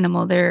flight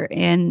animal.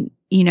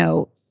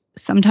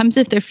 Sometimes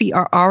if their feet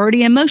are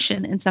already in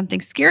motion and something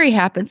scary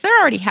happens, they're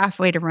already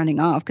halfway to running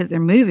off because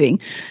they're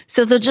moving.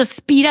 So they'll just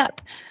speed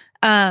up.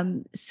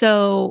 When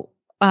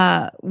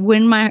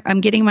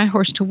I'm getting my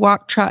horse to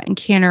walk, trot, and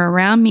canter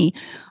around me,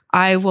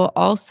 I will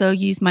also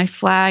use my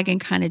flag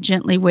and kind of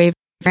gently wave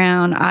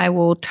around. I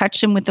will touch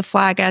them with the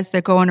flag as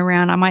they're going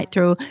around. I might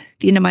throw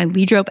the end of my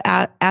lead rope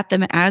at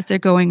them as they're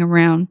going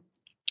around.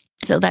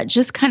 So that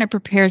just kind of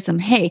prepares them.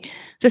 Hey,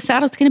 the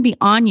saddle's going to be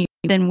on you.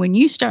 Then when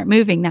you start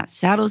moving, that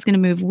saddle is going to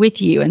move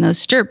with you, and those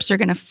stirrups are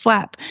going to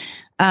flap.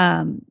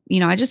 I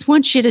just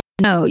want you to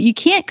know you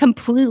can't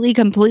completely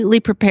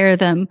prepare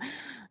them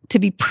to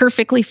be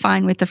perfectly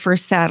fine with the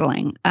first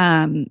saddling.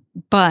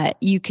 But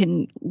you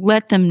can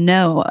let them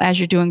know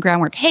as you're doing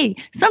groundwork, hey,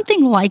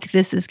 something like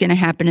this is going to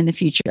happen in the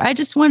future. I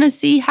just want to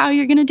see how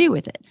you're going to do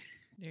with it.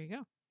 There you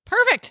go.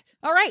 Perfect.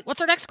 All right.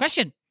 What's our next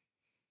question?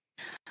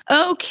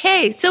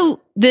 Okay,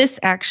 so this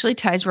actually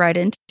ties right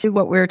into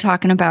what we were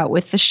talking about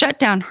with the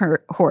shutdown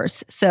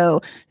horse.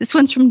 So this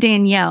one's from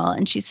Danielle,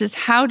 and she says,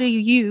 how do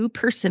you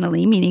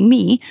personally, meaning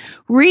me,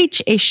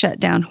 reach a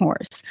shutdown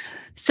horse?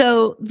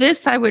 So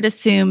this, I would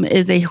assume,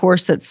 is a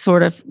horse that's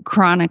sort of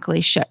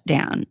chronically shut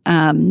down,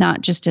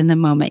 not just in the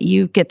moment.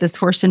 You get this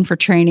horse in for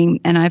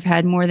training, and I've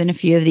had more than a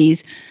few of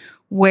these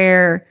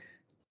where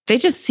they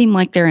just seem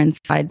like they're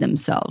inside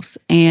themselves,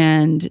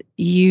 and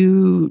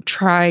you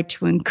try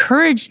to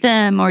encourage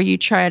them or you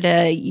try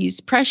to use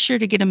pressure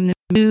to get them to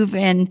move,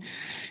 and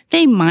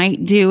they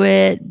might do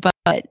it,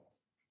 but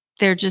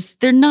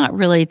they're not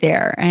really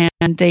there,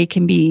 and they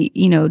can be,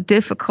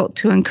 difficult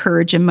to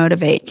encourage and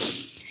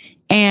motivate.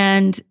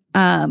 And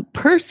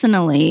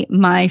personally,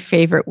 my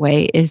favorite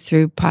way is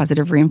through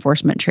positive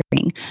reinforcement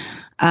training.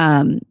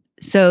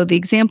 So the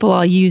example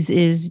I'll use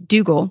is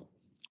Dougal.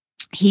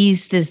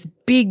 He's this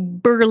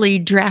big, burly,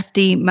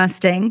 drafty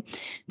Mustang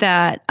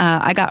that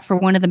I got for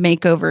one of the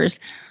makeovers.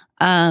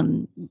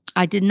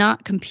 I did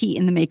not compete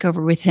in the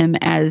makeover with him,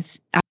 as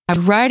I was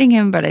riding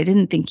him, but I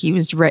didn't think he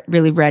was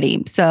really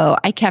ready. So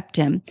I kept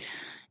him.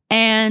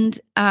 And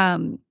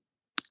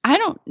I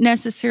don't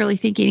necessarily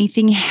think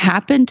anything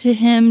happened to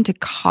him to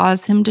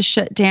cause him to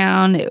shut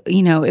down.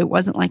 It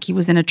wasn't like he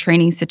was in a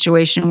training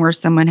situation where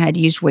someone had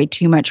used way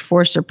too much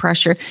force or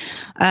pressure.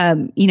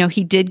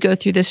 He did go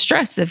through the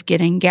stress of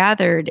getting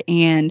gathered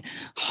and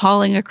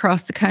hauling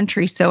across the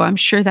country. So I'm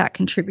sure that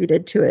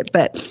contributed to it.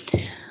 But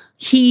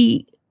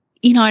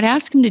I'd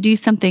ask him to do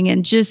something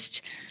and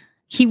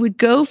he would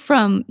go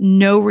from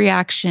no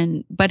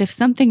reaction. But if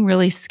something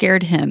really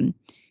scared him,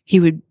 he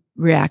would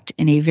react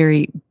in a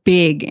very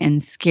big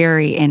and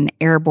scary and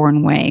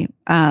airborne way.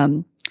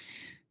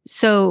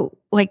 So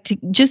like to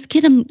just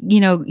get him,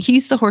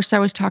 he's the horse I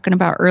was talking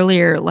about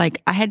earlier.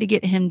 Like I had to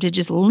get him to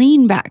just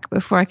lean back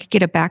before I could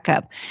get it back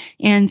up.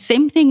 And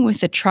same thing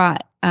with the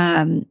trot.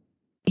 I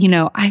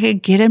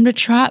could get him to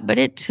trot, but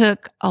it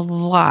took a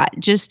lot.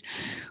 Just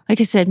like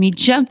I said, me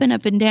jumping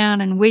up and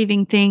down and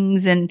waving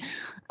things, and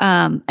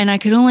I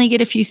could only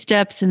get a few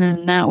steps, and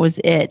then that was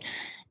it.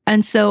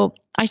 And so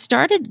I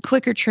started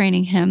clicker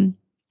training him,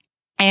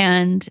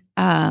 and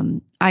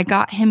I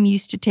got him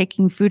used to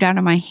taking food out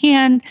of my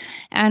hand,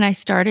 and I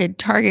started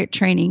target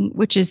training,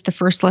 which is the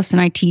first lesson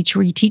I teach,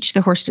 where you teach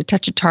the horse to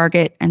touch a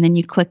target and then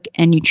you click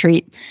and you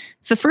treat.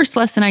 It's the first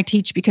lesson I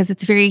teach because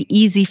it's very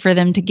easy for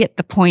them to get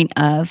the point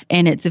of,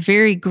 and it's a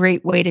very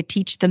great way to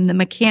teach them the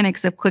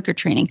mechanics of clicker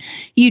training.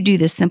 You do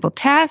this simple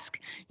task,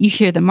 you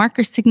hear the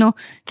marker signal,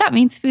 that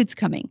means food's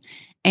coming.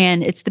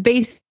 And it's the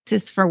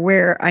basis for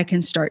where I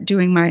can start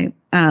doing my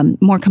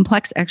more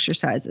complex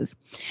exercises.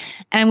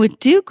 And with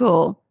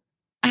Dougal,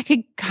 I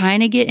could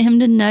kind of get him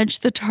to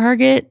nudge the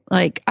target.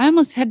 Like I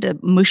almost had to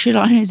mush it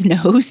on his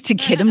nose to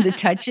get him to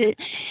touch it.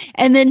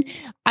 And then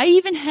I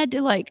even had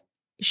to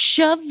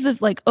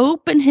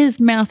open his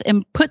mouth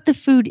and put the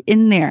food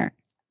in there.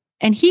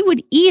 And he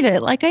would eat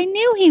it. Like I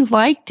knew he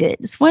liked it.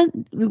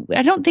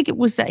 I don't think it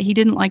was that he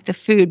didn't like the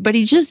food, but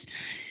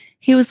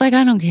he was like,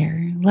 I don't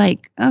care.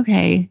 Like,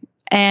 okay.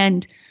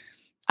 And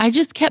I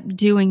just kept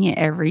doing it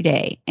every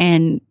day.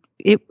 And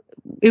it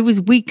was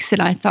weeks that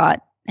I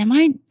thought,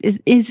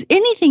 is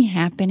anything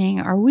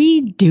happening? Are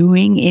we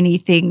doing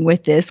anything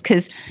with this?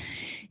 Because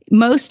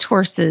most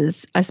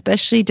horses,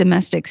 especially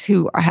domestics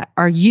who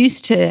are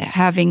used to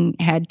having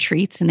had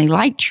treats and they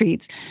like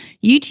treats,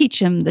 you teach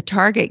them the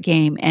target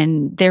game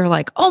and they're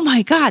like, oh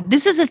my God,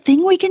 this is a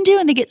thing we can do.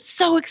 And they get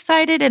so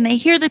excited and they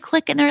hear the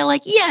click and they're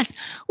like, yes,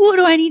 what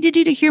do I need to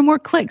do to hear more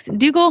clicks?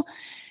 Dougal,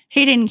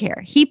 he didn't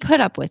care. He put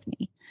up with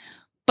me.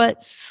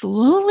 But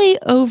slowly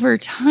over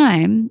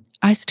time,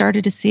 I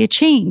started to see a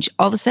change.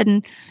 All of a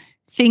sudden,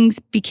 things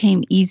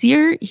became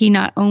easier. He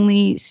not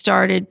only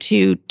started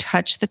to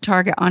touch the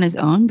target on his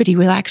own, but he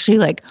would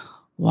actually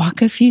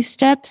walk a few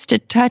steps to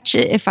touch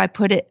it if I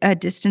put it a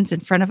distance in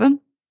front of him.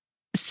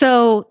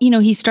 So,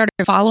 he started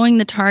following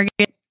the target,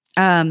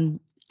 and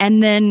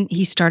then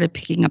he started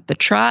picking up the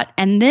trot.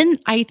 And then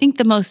I think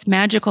the most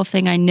magical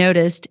thing I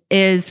noticed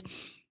is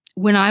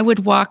when I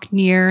would walk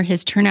near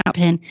his turnout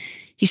pen,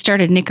 he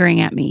started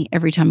nickering at me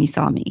every time he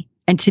saw me.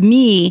 And to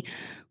me,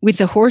 with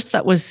the horse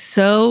that was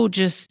so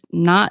just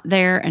not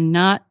there and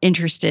not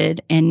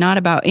interested and not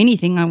about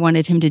anything I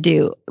wanted him to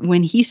do,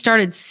 when he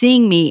started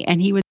seeing me and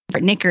he would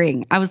start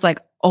nickering, I was like,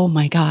 oh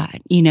my God,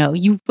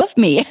 you love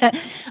me.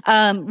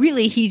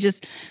 Really, he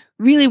just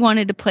really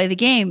wanted to play the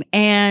game.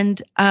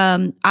 And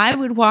I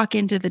would walk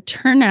into the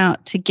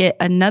turnout to get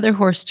another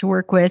horse to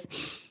work with,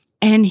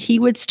 and he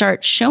would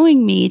start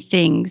showing me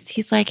things.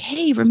 He's like,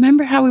 hey,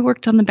 remember how we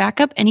worked on the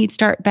backup? And he'd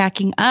start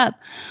backing up,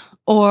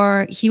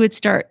 or he would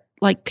start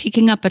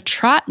picking up a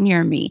trot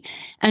near me.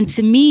 And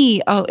to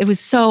me, it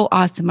was so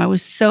awesome. I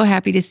was so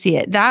happy to see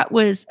it. That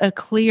was a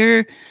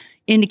clear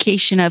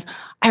indication of,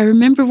 I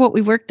remember what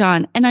we worked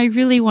on and I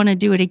really want to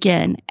do it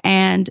again.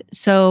 And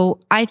so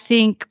I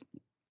think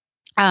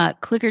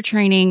clicker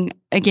training,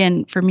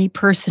 again, for me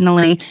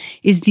personally,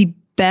 is the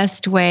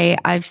best way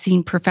I've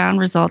seen profound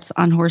results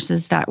on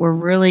horses that were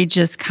really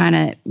just kind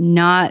of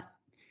not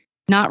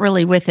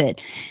really with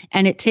it.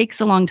 And it takes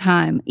a long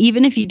time.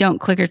 Even if you don't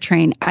clicker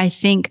train, I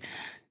think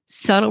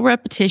subtle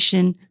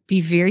repetition,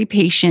 be very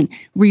patient,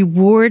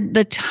 reward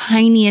the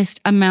tiniest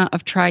amount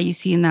of try you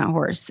see in that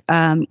horse.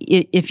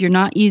 If you're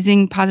not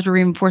using positive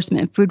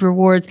reinforcement and food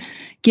rewards,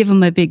 give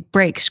them a big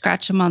break,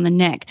 scratch them on the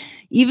neck.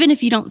 Even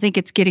if you don't think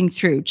it's getting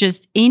through,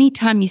 just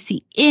anytime you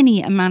see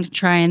any amount of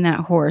try in that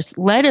horse,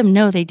 let them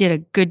know they did a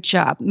good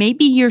job.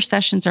 Maybe your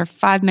sessions are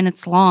 5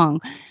 minutes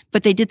long,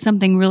 but they did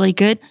something really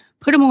good.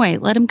 Put them away.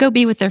 Let them go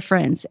be with their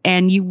friends,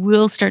 and you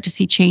will start to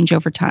see change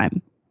over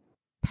time.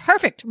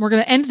 Perfect. We're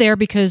going to end there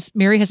because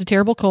Mary has a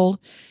terrible cold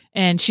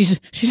and she's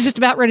just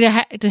about ready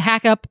to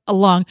hack up a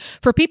lung.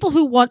 For people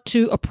who want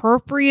to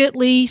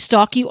appropriately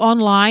stalk you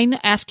online,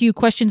 ask you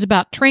questions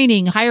about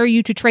training, hire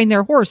you to train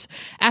their horse,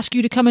 ask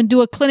you to come and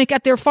do a clinic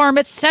at their farm,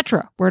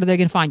 etc., where are they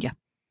going to find you?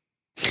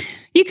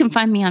 You can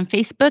find me on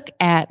Facebook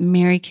at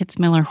Mary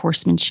Kitzmiller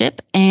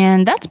Horsemanship,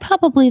 and that's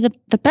probably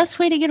the best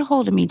way to get a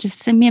hold of me.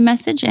 Just send me a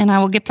message and I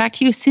will get back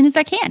to you as soon as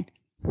I can.